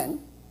reckon,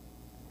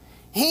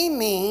 he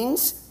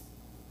means,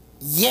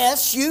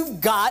 yes, you've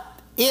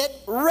got it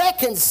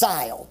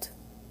reconciled.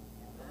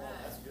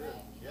 That's good.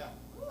 Yeah,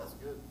 that's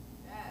good.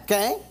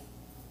 Okay?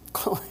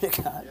 Glory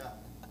to God. Yeah.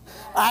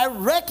 I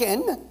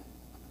reckon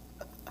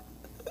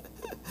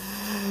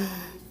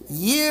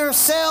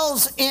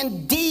yourselves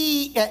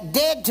indeed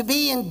dead to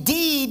be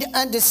indeed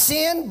unto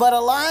sin, but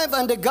alive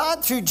unto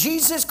God through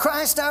Jesus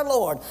Christ our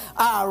Lord.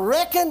 I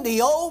reckon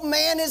the old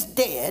man is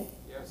dead,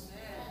 Yes.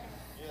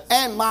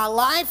 and my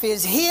life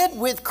is hid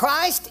with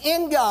Christ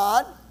in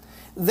God.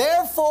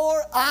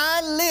 Therefore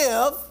I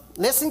live,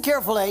 listen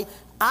carefully,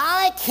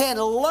 I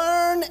can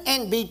learn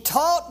and be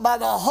taught by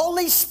the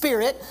Holy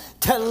Spirit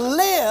to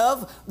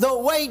live the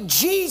way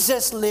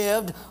Jesus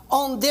lived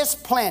on this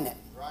planet.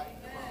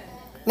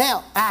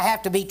 Now, I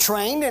have to be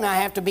trained and I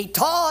have to be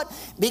taught,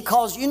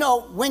 because, you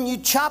know, when you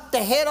chop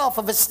the head off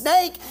of a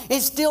snake,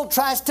 it still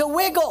tries to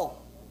wiggle.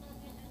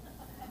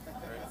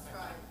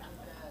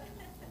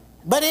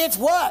 But it's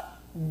what?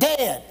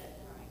 Dead.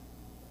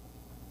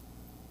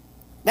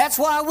 That's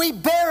why we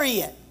bury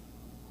it.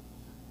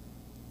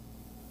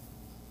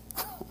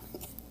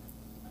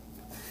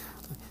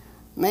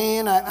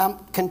 Man, I'm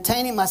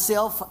containing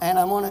myself, and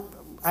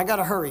I got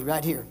to hurry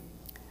right here.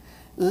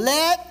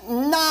 Let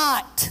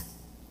not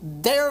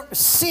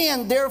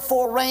sin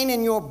therefore reign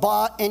in your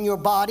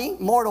body,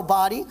 mortal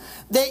body,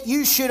 that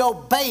you should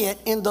obey it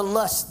in the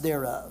lust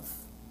thereof.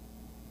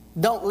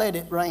 Don't let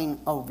it reign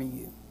over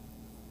you.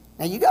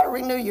 Now you got to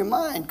renew your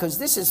mind, because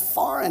this is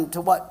foreign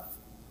to what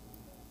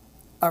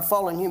our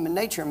fallen human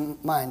nature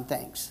mind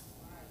thinks.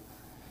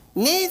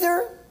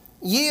 Neither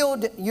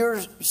yield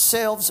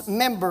yourselves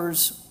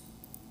members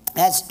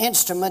as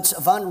instruments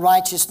of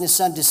unrighteousness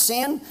unto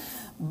sin,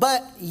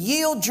 but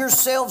yield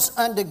yourselves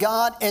unto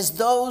God as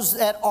those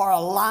that are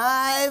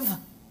alive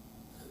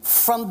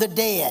from the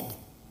dead,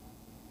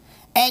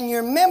 and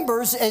your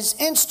members as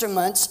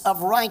instruments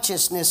of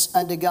righteousness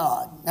unto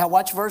God. Now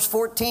watch verse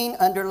 14,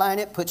 underline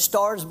it, put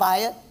stars by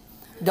it.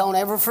 Don't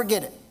ever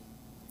forget it.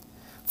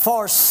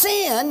 For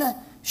sin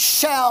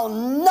shall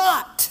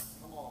not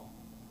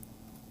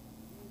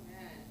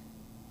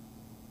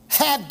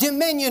have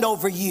dominion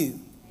over you.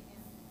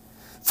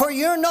 For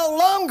you're no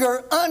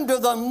longer under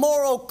the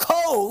moral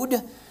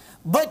code,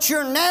 but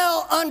you're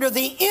now under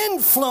the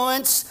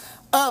influence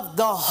of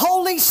the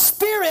Holy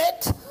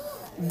Spirit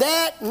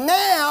that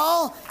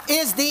now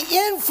is the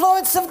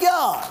influence of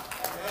God.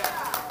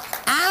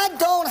 I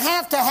don't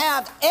have to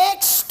have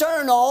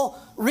external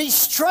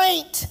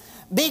restraint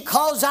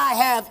because I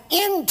have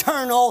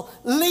internal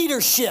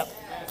leadership.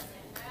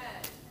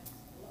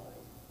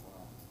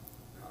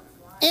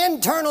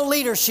 Internal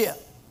leadership.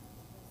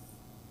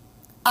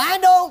 I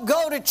don't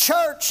go to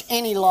church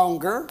any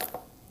longer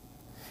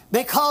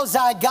because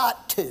I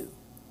got to.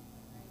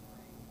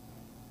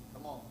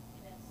 Come on.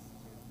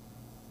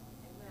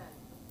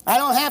 I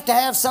don't have to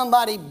have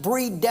somebody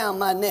breathe down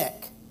my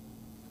neck.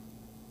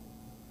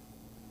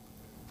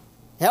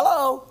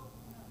 Hello?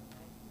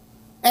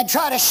 And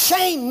try to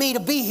shame me to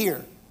be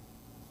here.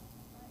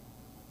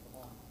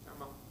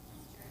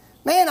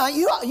 Man,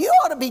 you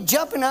ought to be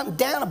jumping up and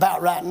down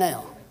about right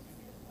now.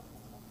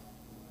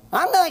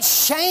 I'm not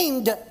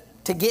shamed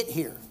to get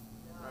here.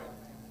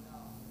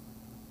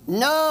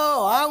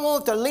 No, I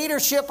want the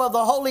leadership of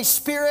the Holy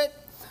Spirit.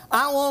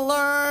 I want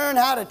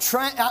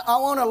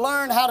to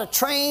learn how to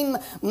train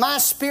my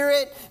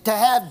spirit to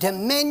have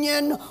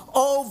dominion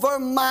over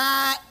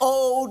my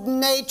old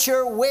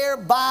nature,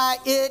 whereby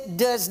it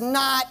does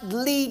not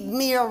lead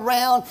me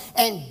around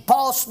and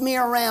boss me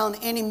around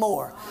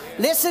anymore.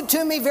 Listen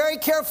to me very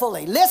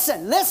carefully.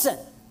 Listen.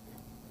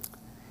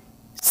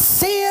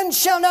 Sin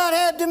shall not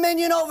have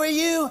dominion over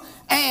you,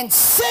 and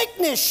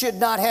sickness should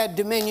not have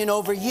dominion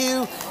over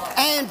you,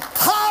 and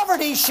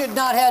poverty should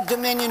not have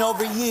dominion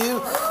over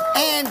you,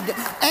 and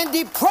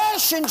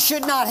depression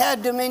should not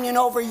have dominion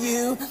over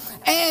you,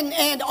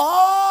 and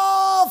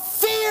all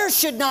fear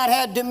should not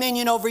have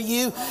dominion over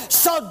you.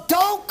 So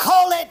don't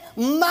call it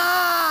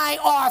my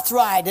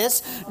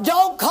arthritis.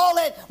 Don't call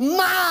it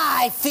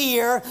my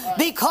fear,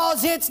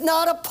 because it's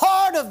not a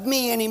part of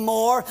me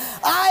anymore.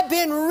 I've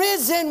been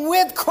risen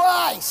with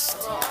Christ.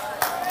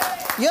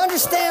 You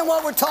understand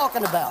what we're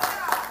talking about?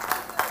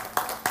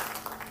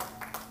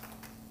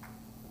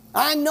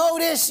 I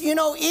notice,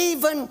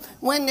 even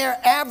when they're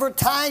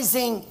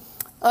advertising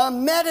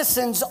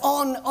medicines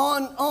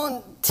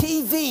on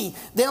TV,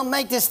 they'll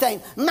make this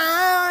thing: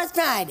 my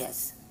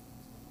arthritis,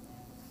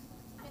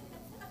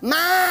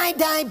 my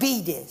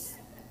diabetes,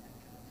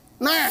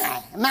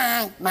 my.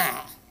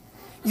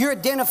 You're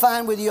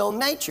identifying with the old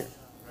nature.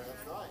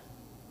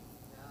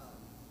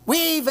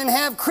 We even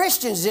have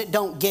Christians that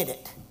don't get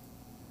it.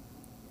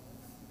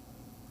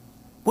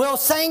 We'll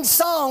sing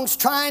songs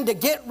trying to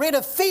get rid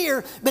of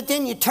fear, but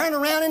then you turn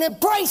around and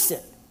embrace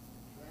it.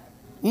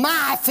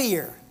 My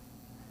fear.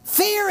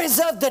 Fear is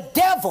of the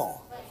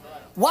devil.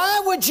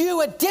 Why would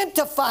you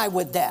identify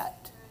with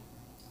that?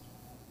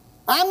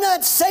 I'm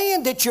not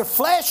saying that your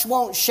flesh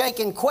won't shake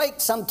and quake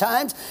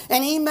sometimes,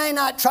 and he may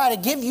not try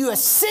to give you a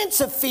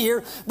sense of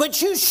fear,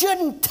 but you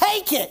shouldn't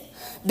take it,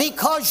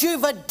 because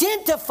you've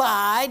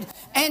identified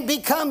and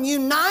become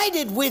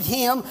united with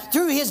him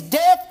through his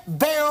death,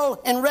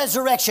 burial, and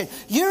resurrection.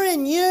 You're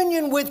in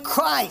union with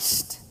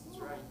Christ.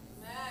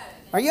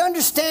 Are you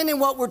understanding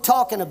what we're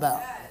talking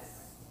about?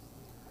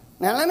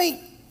 Now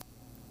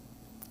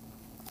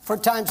for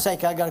time's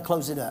sake, I got to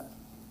close it up.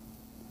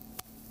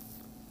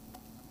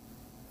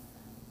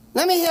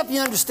 Let me help you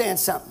understand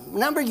something. A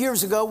number of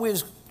years ago, we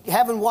was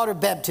having water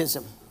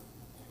baptism.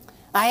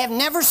 I have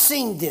never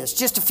seen this,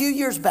 just a few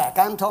years back.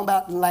 I'm talking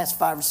about in the last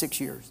 5 or 6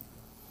 years.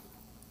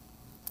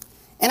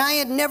 And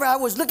I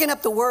was looking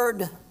up the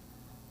word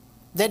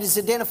that is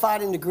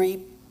identified in the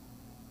Greek,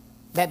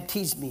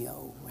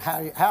 baptismio,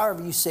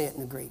 however you say it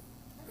in the Greek.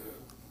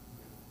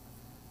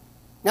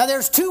 Now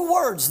there's 2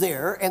 words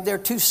there, and they're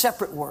 2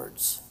 separate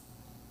words.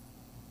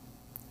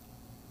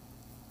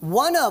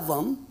 One of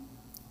them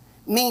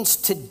means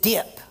to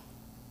dip,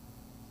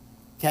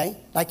 okay,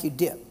 like you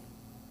dip.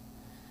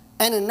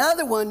 And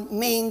another one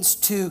means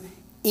to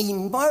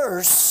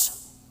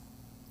immerse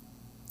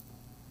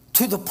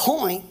to the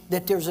point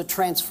that there's a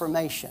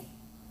transformation.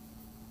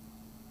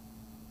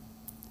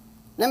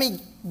 Let me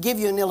give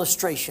you an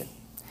illustration.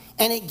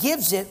 And it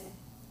gives it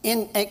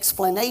in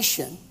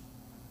explanation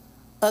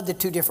of the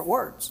two different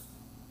words.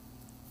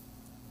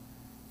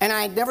 And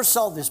I had never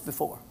saw this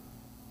before.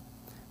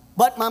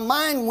 But my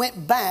mind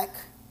went back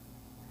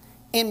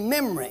in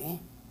memory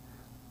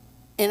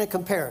in a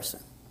comparison.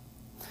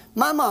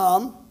 My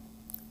mom,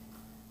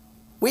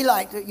 we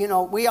like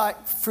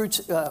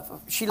fruits.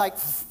 She liked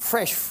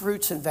fresh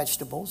fruits and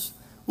vegetables.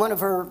 One of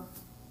her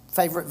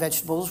favorite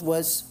vegetables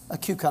was a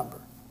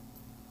cucumber.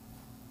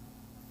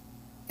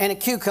 And a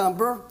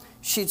cucumber,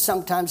 she'd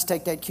sometimes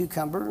take that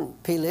cucumber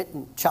and peel it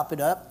and chop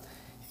it up.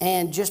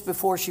 And just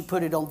before she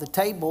put it on the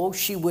table,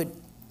 she would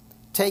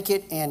take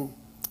it and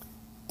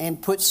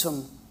put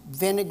some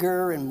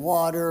vinegar and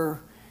water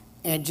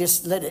and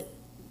just let it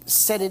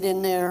set it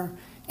in there.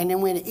 And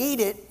then we'd eat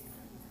it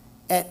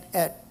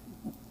at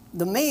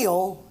the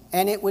meal,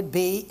 and it would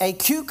be a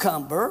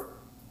cucumber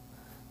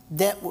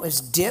that was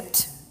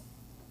dipped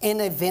in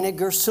a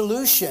vinegar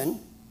solution,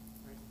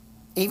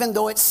 even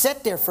though it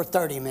sat there for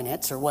 30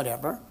 minutes or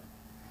whatever.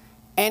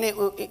 And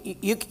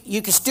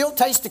you could still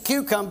taste the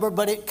cucumber,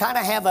 but it kind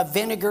of have a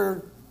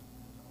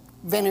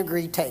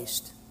vinegary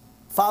taste.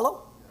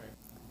 Follow?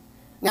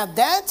 Now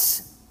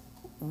that's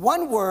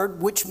one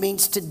word which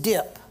means to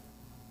dip.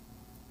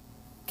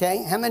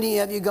 Okay, how many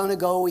of you going to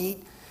go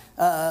eat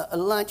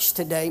lunch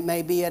today,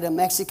 maybe at a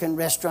Mexican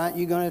restaurant?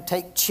 You're going to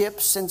take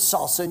chips and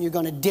salsa and you're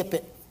going to dip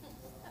it.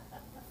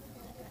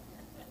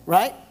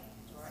 Right?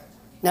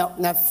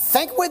 Now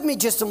think with me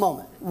just a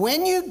moment.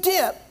 When you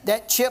dip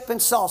that chip and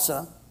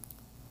salsa,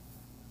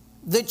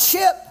 the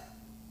chip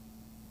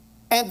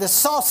and the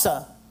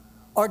salsa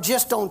are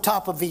just on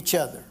top of each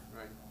other.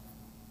 Right.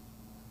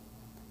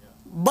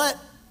 But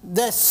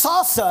the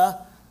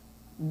salsa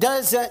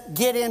doesn't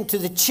get into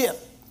the chip.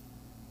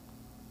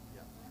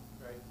 Yeah.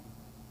 Right.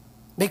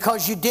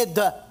 Because you did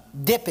the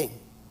dipping.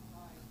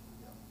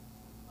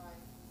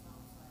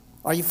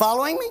 Are you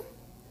following me?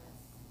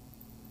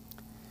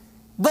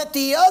 But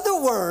the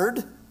other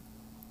word,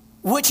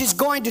 which is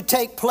going to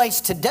take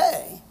place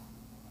today,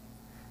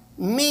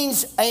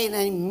 means an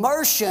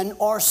immersion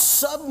or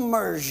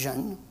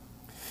submersion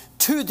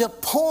to the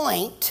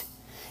point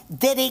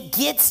that it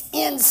gets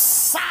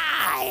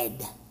inside.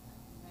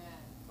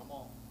 Come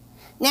on.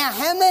 Now,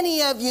 how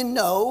many of you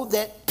know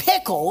that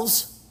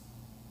pickles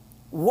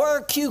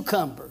were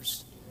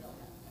cucumbers?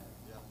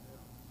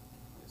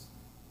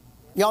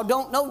 Y'all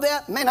don't know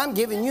that? Man, I'm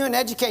giving you an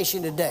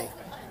education today.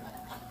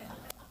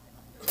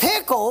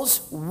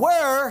 Pickles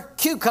were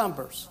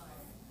cucumbers.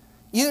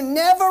 You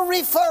never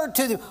referred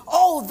to them.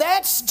 Oh,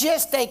 that's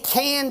just a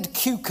canned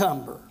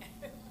cucumber.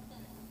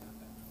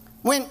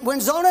 When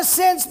Zona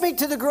sends me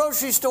to the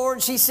grocery store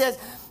and she says,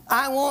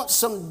 I want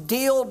some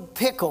dealed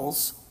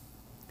pickles,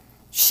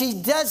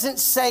 she doesn't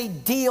say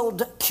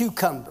dealed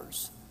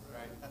cucumbers.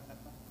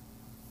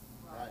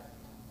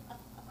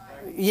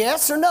 Right.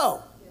 Yes or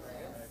no?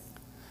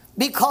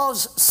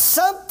 Because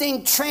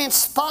something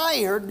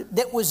transpired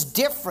that was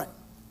different.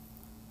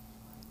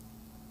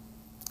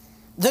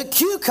 The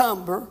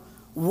cucumber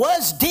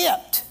was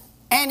dipped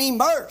and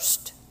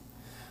immersed,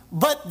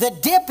 but the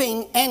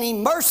dipping and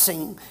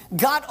immersing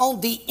got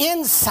on the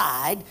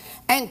inside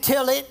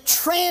until it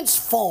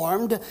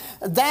transformed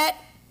that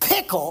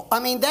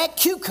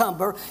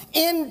cucumber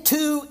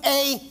into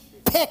a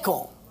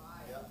pickle.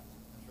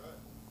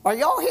 Are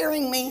y'all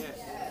hearing me?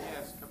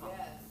 Yes, come on.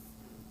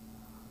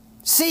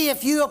 See,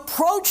 if you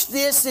approach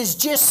this as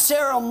just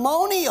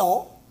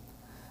ceremonial,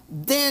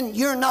 then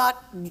you're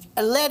not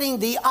letting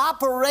the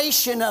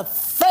operation of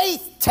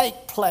faith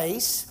take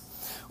place,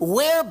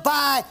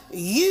 whereby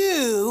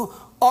you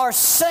are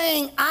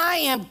saying, I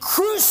am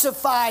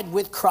crucified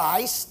with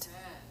Christ.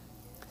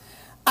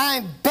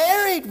 I'm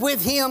buried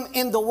with him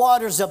in the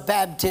waters of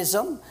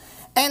baptism,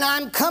 and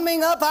I'm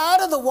coming up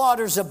out of the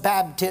waters of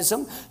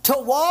baptism to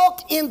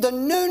walk in the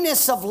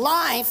newness of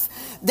life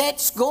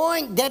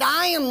that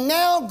I am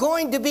now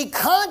going to be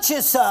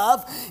conscious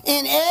of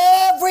in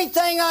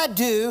everything I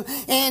do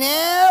and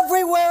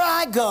everywhere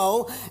I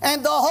go.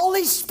 And the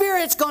Holy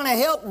Spirit's going to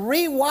help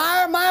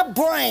rewire my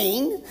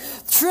brain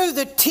through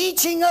the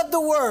teaching of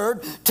the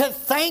Word to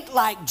think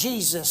like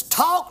Jesus,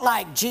 talk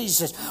like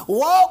Jesus,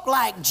 walk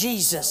like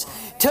Jesus,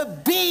 to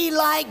be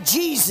like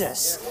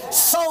Jesus,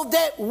 so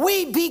that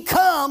we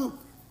become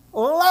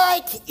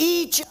like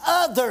each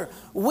other.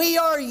 We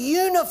are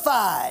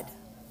unified.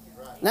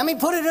 Let me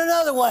put it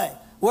another way.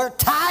 We're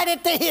tied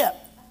at the hip.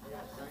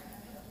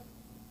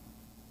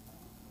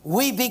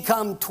 We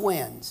become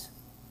twins.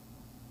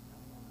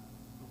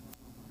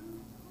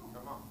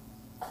 Come on.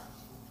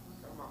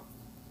 Come on.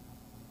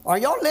 Are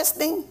y'all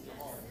listening?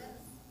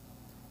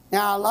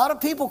 Now, a lot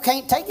of people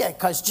can't take that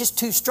because it's just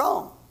too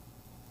strong.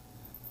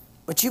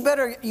 But you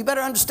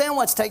better understand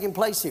what's taking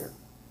place here.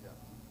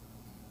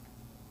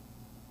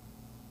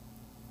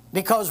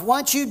 Because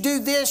once you do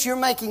this, you're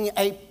making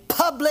a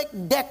public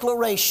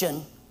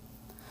declaration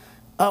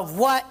of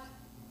what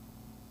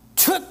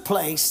took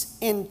place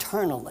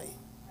internally.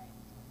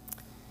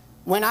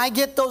 When I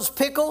get those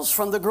pickles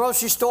from the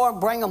grocery store and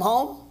bring them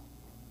home,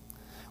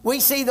 we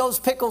see those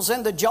pickles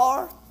in the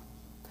jar,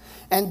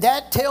 and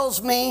that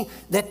tells me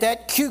that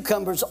that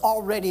cucumber's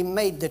already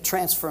made the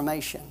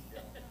transformation.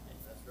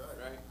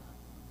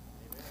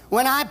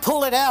 When I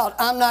pull it out,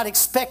 I'm not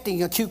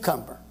expecting a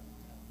cucumber.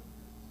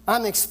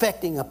 I'm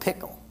expecting a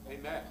pickle.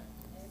 Amen.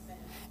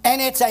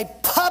 And it's a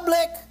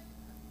public,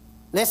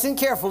 listen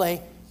carefully,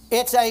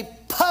 it's a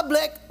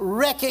public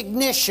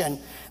recognition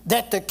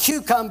that the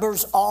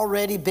cucumber's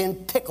already been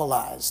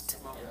picklized.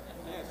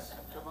 Yes,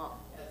 come on.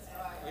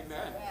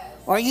 Amen.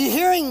 Are you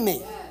hearing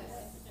me?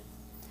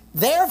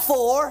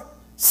 Therefore,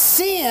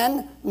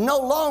 sin no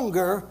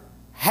longer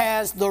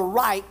has the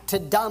right to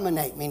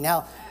dominate me.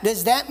 Now,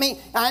 does that mean,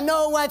 I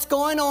know what's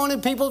going on in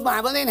people's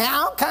mind, but then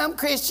how come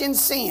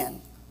Christians sin?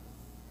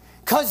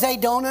 Because they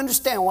don't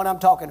understand what I'm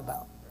talking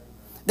about.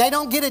 They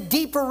don't get a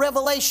deeper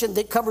revelation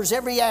that covers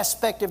every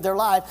aspect of their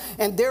life,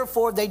 and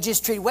therefore they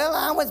just treat, well,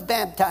 I was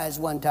baptized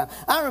one time.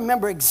 I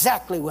remember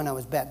exactly when I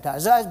was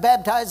baptized. I was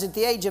baptized at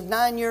the age of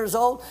 9 years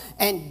old,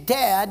 and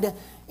Dad,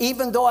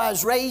 even though I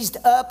was raised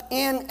up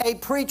in a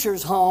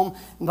preacher's home,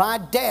 my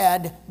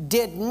dad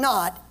did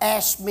not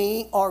ask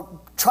me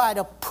or try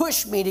to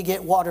push me to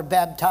get water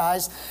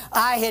baptized.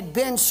 I had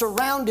been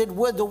surrounded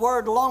with the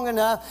Word long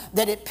enough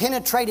that it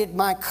penetrated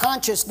my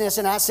consciousness,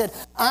 and I said,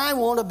 I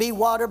want to be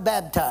water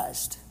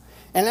baptized.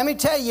 And let me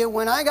tell you,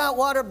 when I got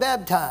water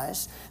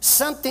baptized,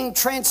 something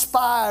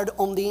transpired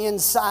on the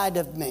inside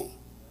of me.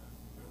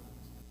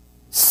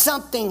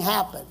 Something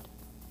happened.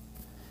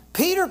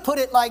 Peter put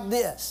it like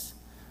this.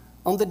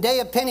 On the day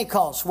of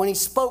Pentecost, when he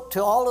spoke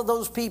to all of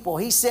those people,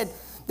 he said,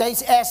 they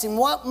asked him,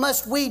 what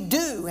must we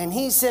do? And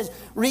he says,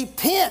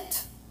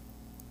 repent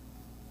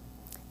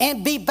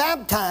and be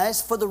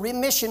baptized for the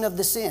remission of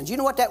the sins. You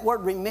know what that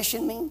word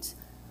remission means?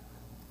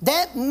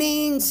 That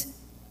means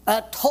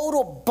a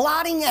total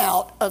blotting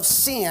out of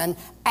sin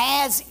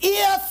as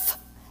if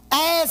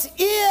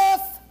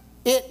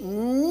it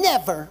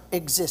never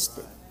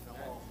existed.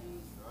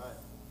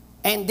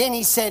 And then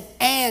he said,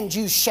 and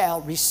you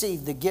shall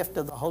receive the gift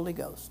of the Holy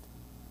Ghost.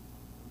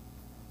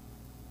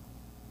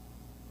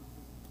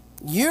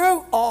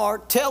 You are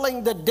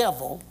telling the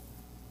devil,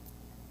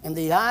 in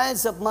the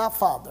eyes of my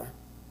Father,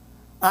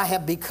 I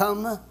have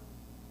become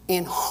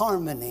in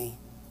harmony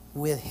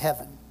with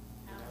heaven.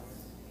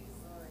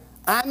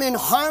 I'm in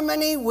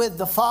harmony with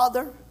the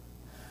Father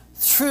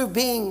through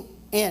being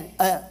in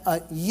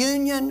a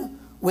union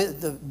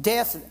with the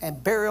death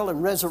and burial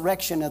and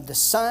resurrection of the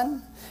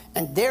Son,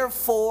 and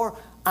therefore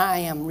I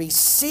am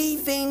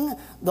receiving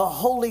the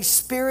Holy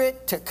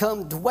Spirit to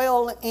come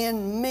dwell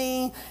in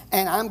me,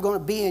 and I'm going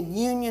to be in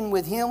union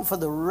with Him for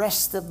the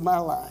rest of my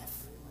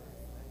life.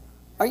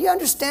 Are you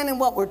understanding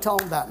what we're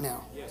talking about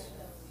now? Yes.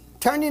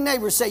 Turn to your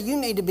neighbor and say, you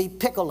need to be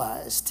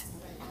picklized.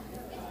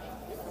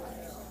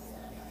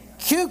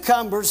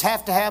 Cucumbers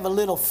have to have a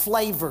little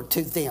flavor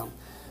to them.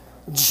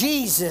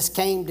 Jesus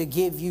came to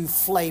give you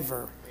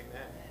flavor.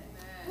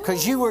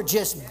 Because you were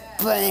just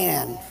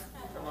bland.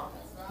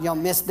 Y'all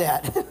missed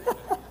that.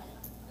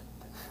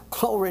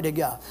 Glory to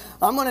God.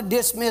 I'm going to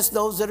dismiss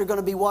those that are going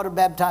to be water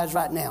baptized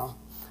right now.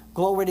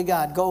 Glory to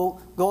God.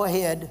 Go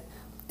ahead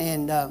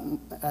and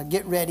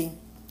get ready.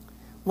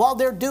 While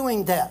they're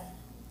doing that,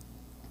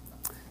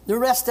 the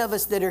rest of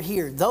us that are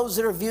here, those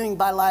that are viewing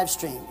by live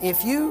stream,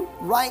 if you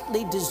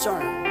rightly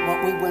discern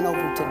what we went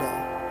over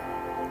today,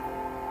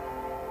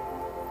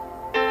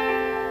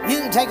 you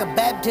can take a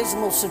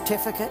baptismal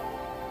certificate,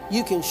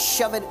 you can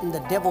shove it in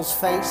the devil's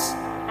face,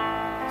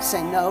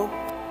 say no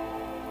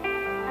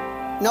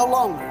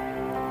longer.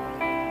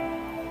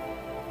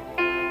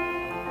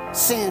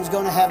 Sin's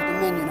going to have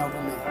dominion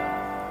over me.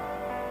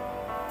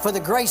 For the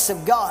grace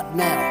of God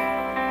now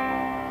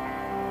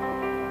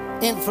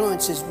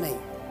influences me.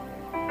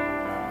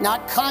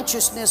 Not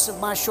consciousness of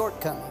my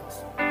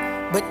shortcomings,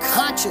 but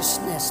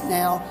consciousness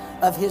now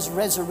of His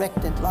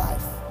resurrected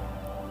life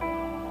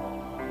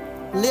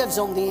lives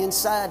on the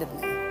inside of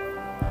me.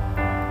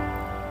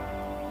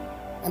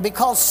 And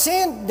because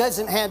sin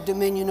doesn't have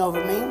dominion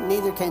over me,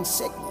 neither can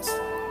sickness.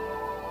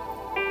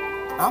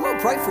 I'm going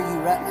to pray for you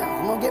right now.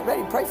 I'm going to get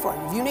ready to pray for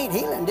you. If you need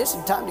healing, this is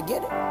the time to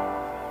get it.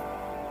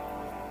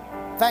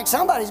 In fact,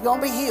 somebody's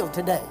going to be healed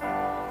today.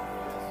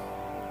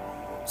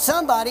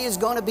 Somebody is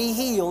going to be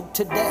healed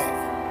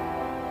today.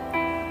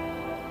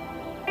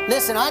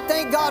 Listen, I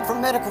thank God for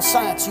medical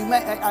science.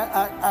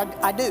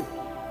 I do.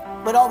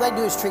 But all they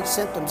do is treat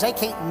symptoms. They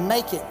can't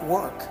make it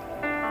work.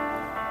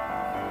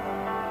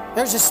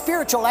 There's a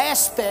spiritual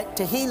aspect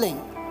to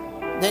healing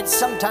that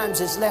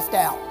sometimes is left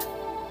out.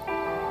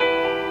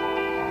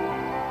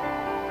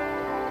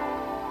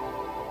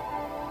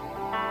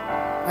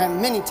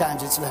 And many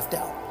times it's left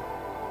out.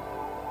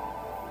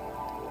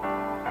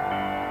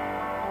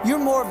 You're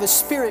more of a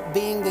spirit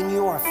being than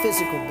you are a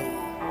physical being.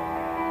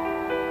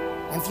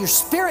 And if your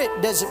spirit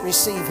doesn't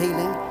receive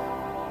healing,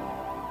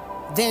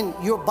 then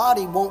your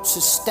body won't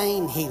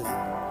sustain healing.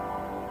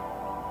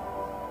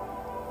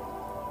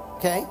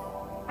 Okay?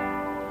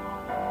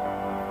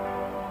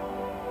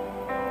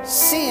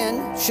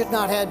 Sin should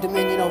not have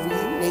dominion over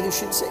you, neither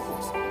should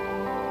sickness.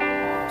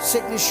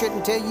 Sickness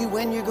shouldn't tell you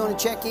when you're going to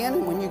check in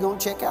and when you're going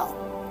to check out.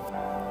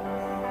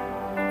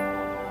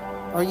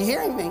 Are you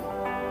hearing me?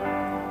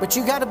 But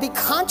you got to be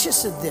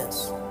conscious of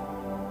this.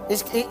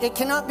 It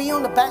cannot be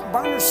on the back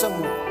burner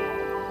somewhere.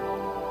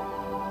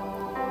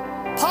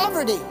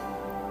 Poverty.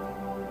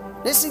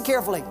 Listen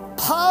carefully.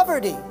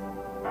 Poverty.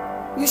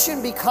 You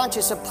shouldn't be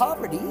conscious of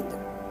poverty either.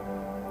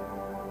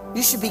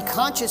 You should be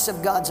conscious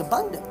of God's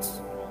abundance.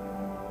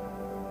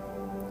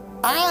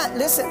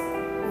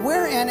 Listen,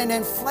 we're in an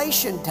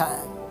inflation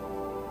time.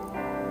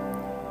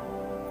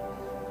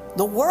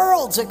 The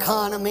world's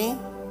economy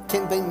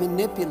can be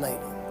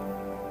manipulated,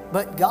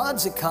 but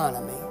God's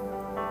economy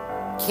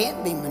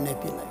can't be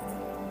manipulated.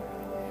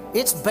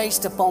 It's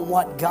based upon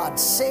what God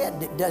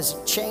said. It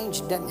doesn't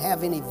change, doesn't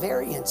have any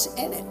variance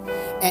in it.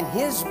 And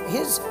his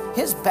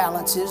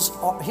balance is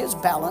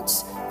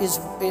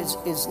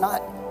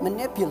not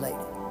manipulated.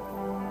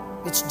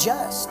 It's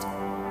just.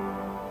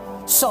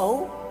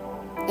 So,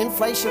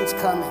 inflation's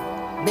coming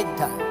big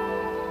time.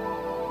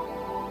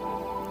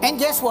 And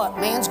guess what?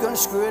 Man's going to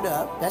screw it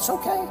up. That's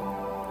okay.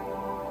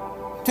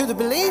 To the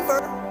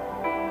believer,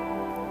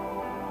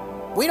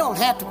 we don't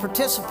have to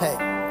participate.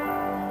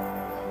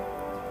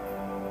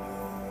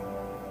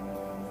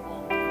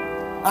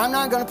 I'm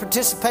not going to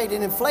participate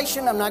in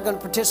inflation. I'm not going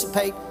to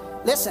participate.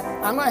 Listen,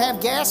 I'm going to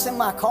have gas in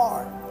my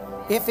car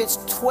if it's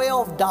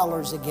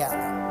 $12 a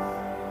gallon.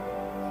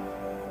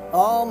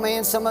 Oh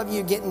man, some of you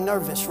are getting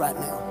nervous right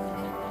now.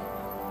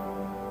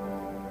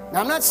 Now,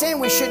 I'm not saying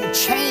we shouldn't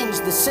change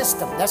the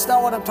system. That's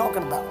not what I'm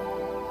talking about.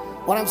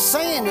 What I'm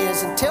saying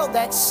is, until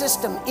that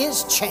system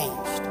is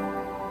changed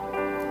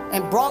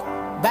and brought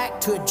back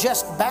to a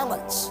just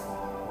balance,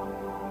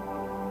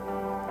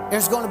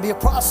 there's going to be a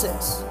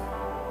process.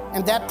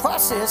 And that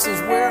process is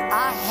where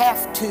I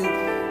have to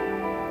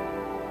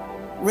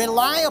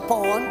rely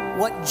upon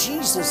what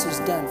Jesus has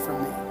done for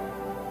me.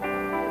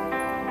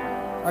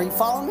 Are you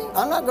following me?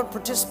 I'm not going to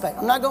participate.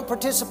 I'm not going to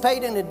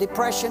participate in a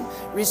depression,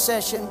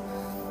 recession,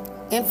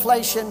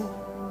 inflation,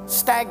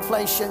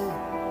 stagflation,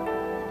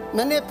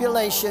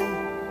 manipulation.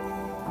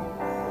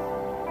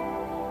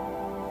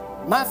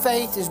 My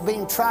faith is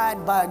being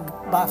tried by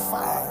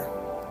fire,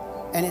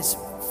 and it's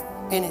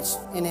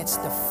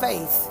the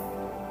faith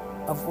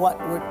of what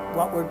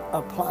we're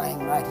applying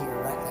right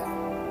here, right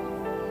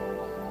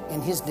now,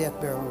 in His death,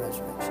 burial, and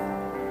resurrection.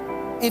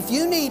 If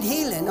you need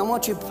healing, I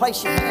want you to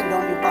place your hand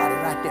on your body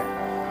right there.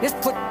 Just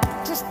put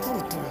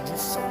it through.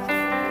 Just say,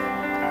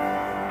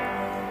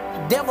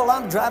 devil,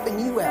 I'm driving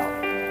you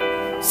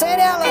out. Say it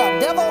out loud.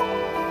 Devil,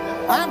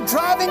 I'm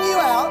driving you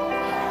out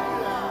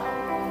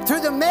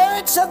through the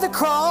merits of the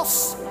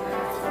cross,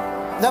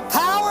 the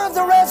power of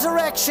the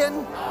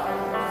resurrection,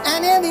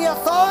 and in the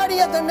authority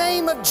of the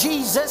name of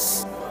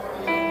Jesus.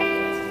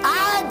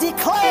 I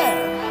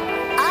declare,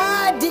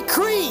 I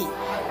decree,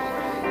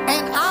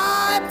 and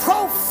I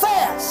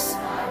profess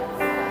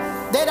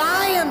that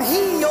I am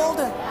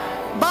healed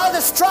by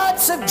the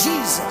stripes of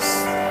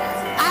Jesus.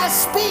 I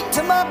speak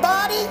to my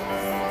body,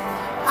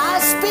 I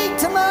speak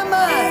to my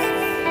mind,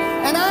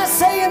 and I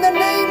say in the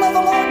name of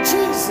the Lord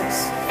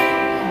Jesus,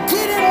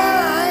 get in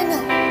line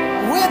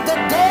with the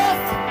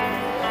death,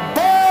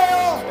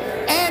 burial,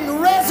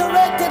 and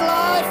resurrected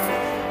life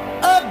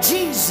of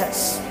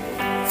Jesus.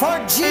 For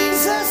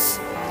Jesus,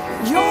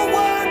 your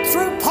word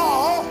through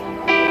Paul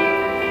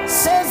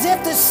says,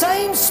 if the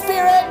same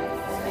Spirit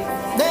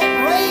that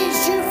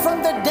raised you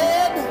from the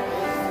dead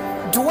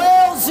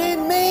dwells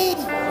in me,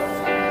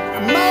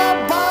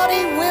 my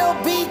body will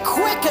be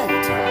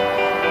quickened.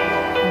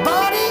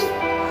 Body,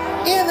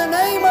 in the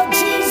name of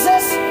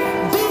Jesus,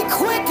 be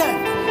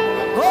quickened.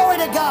 Glory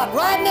to God.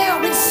 Right now,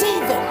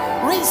 receive it.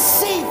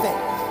 Receive it.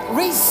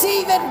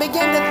 Receive it and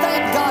begin to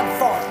thank God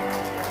for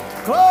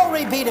it.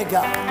 Glory be to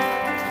God.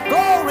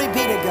 Glory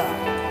be to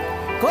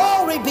God.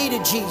 Glory be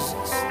to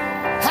Jesus.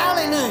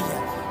 Hallelujah.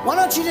 Why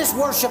don't you just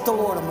worship the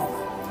Lord a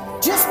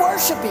moment? Just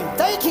worship Him.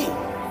 Thank Him.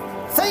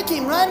 Thank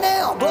Him right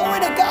now. Glory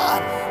to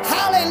God.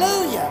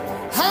 Hallelujah.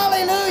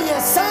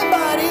 Hallelujah.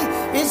 Somebody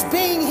is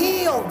being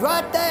healed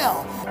right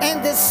now.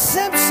 And the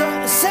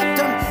symptom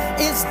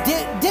is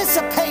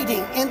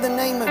dissipating in the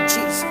name of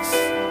Jesus.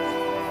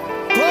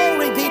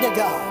 Glory be to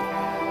God.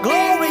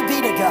 Glory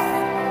be to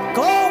God.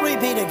 Glory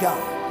be to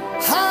God.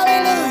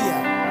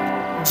 Hallelujah.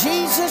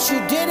 Jesus, you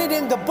did it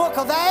in the book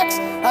of Acts.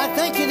 I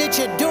thank you that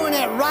you're doing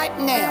it right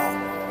now.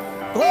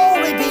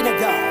 Glory be to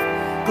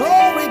God.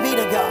 Glory be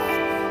to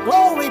God.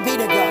 Glory be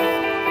to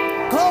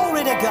God.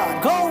 Glory to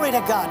God. Glory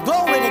to God.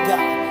 Glory to God.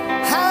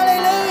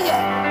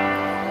 Hallelujah.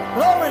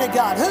 Glory to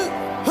God. Who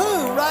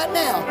right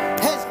now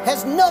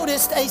has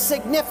noticed a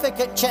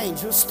significant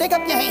change? Well, stick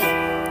up your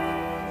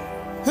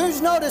hand.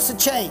 Who's noticed a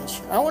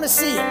change? I want to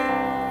see it.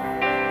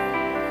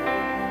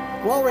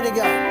 Glory to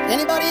God.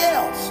 Anybody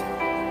else?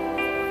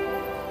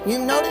 You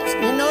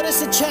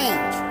notice a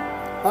change.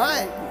 All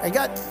right, I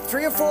got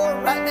 3 or 4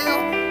 right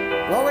now.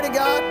 Glory to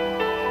God.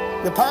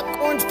 The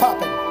popcorn's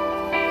popping.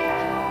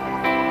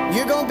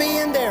 You're going to be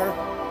in there.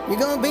 You're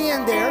going to be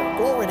in there.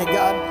 Glory to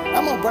God.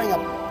 I'm going to bring a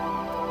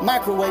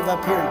microwave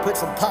up here and put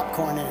some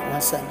popcorn in it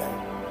one Sunday.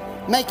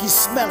 Make you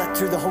smell it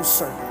through the whole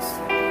service.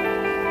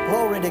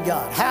 Glory to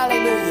God.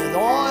 Hallelujah. The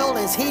oil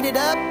is heated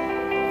up.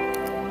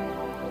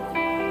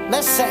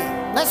 Let's sing.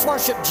 Let's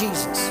worship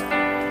Jesus.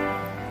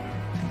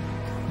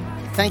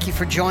 Thank you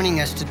for joining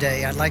us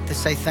today. I'd like to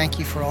say thank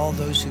you for all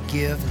those who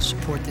give and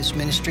support this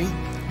ministry.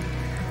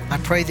 I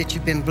pray that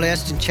you've been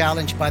blessed and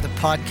challenged by the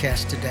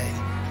podcast today.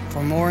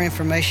 For more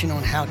information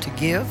on how to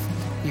give,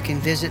 you can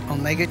visit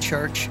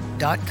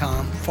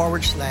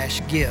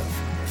omegachurch.com/give.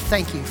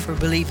 Thank you for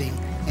believing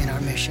in our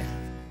mission.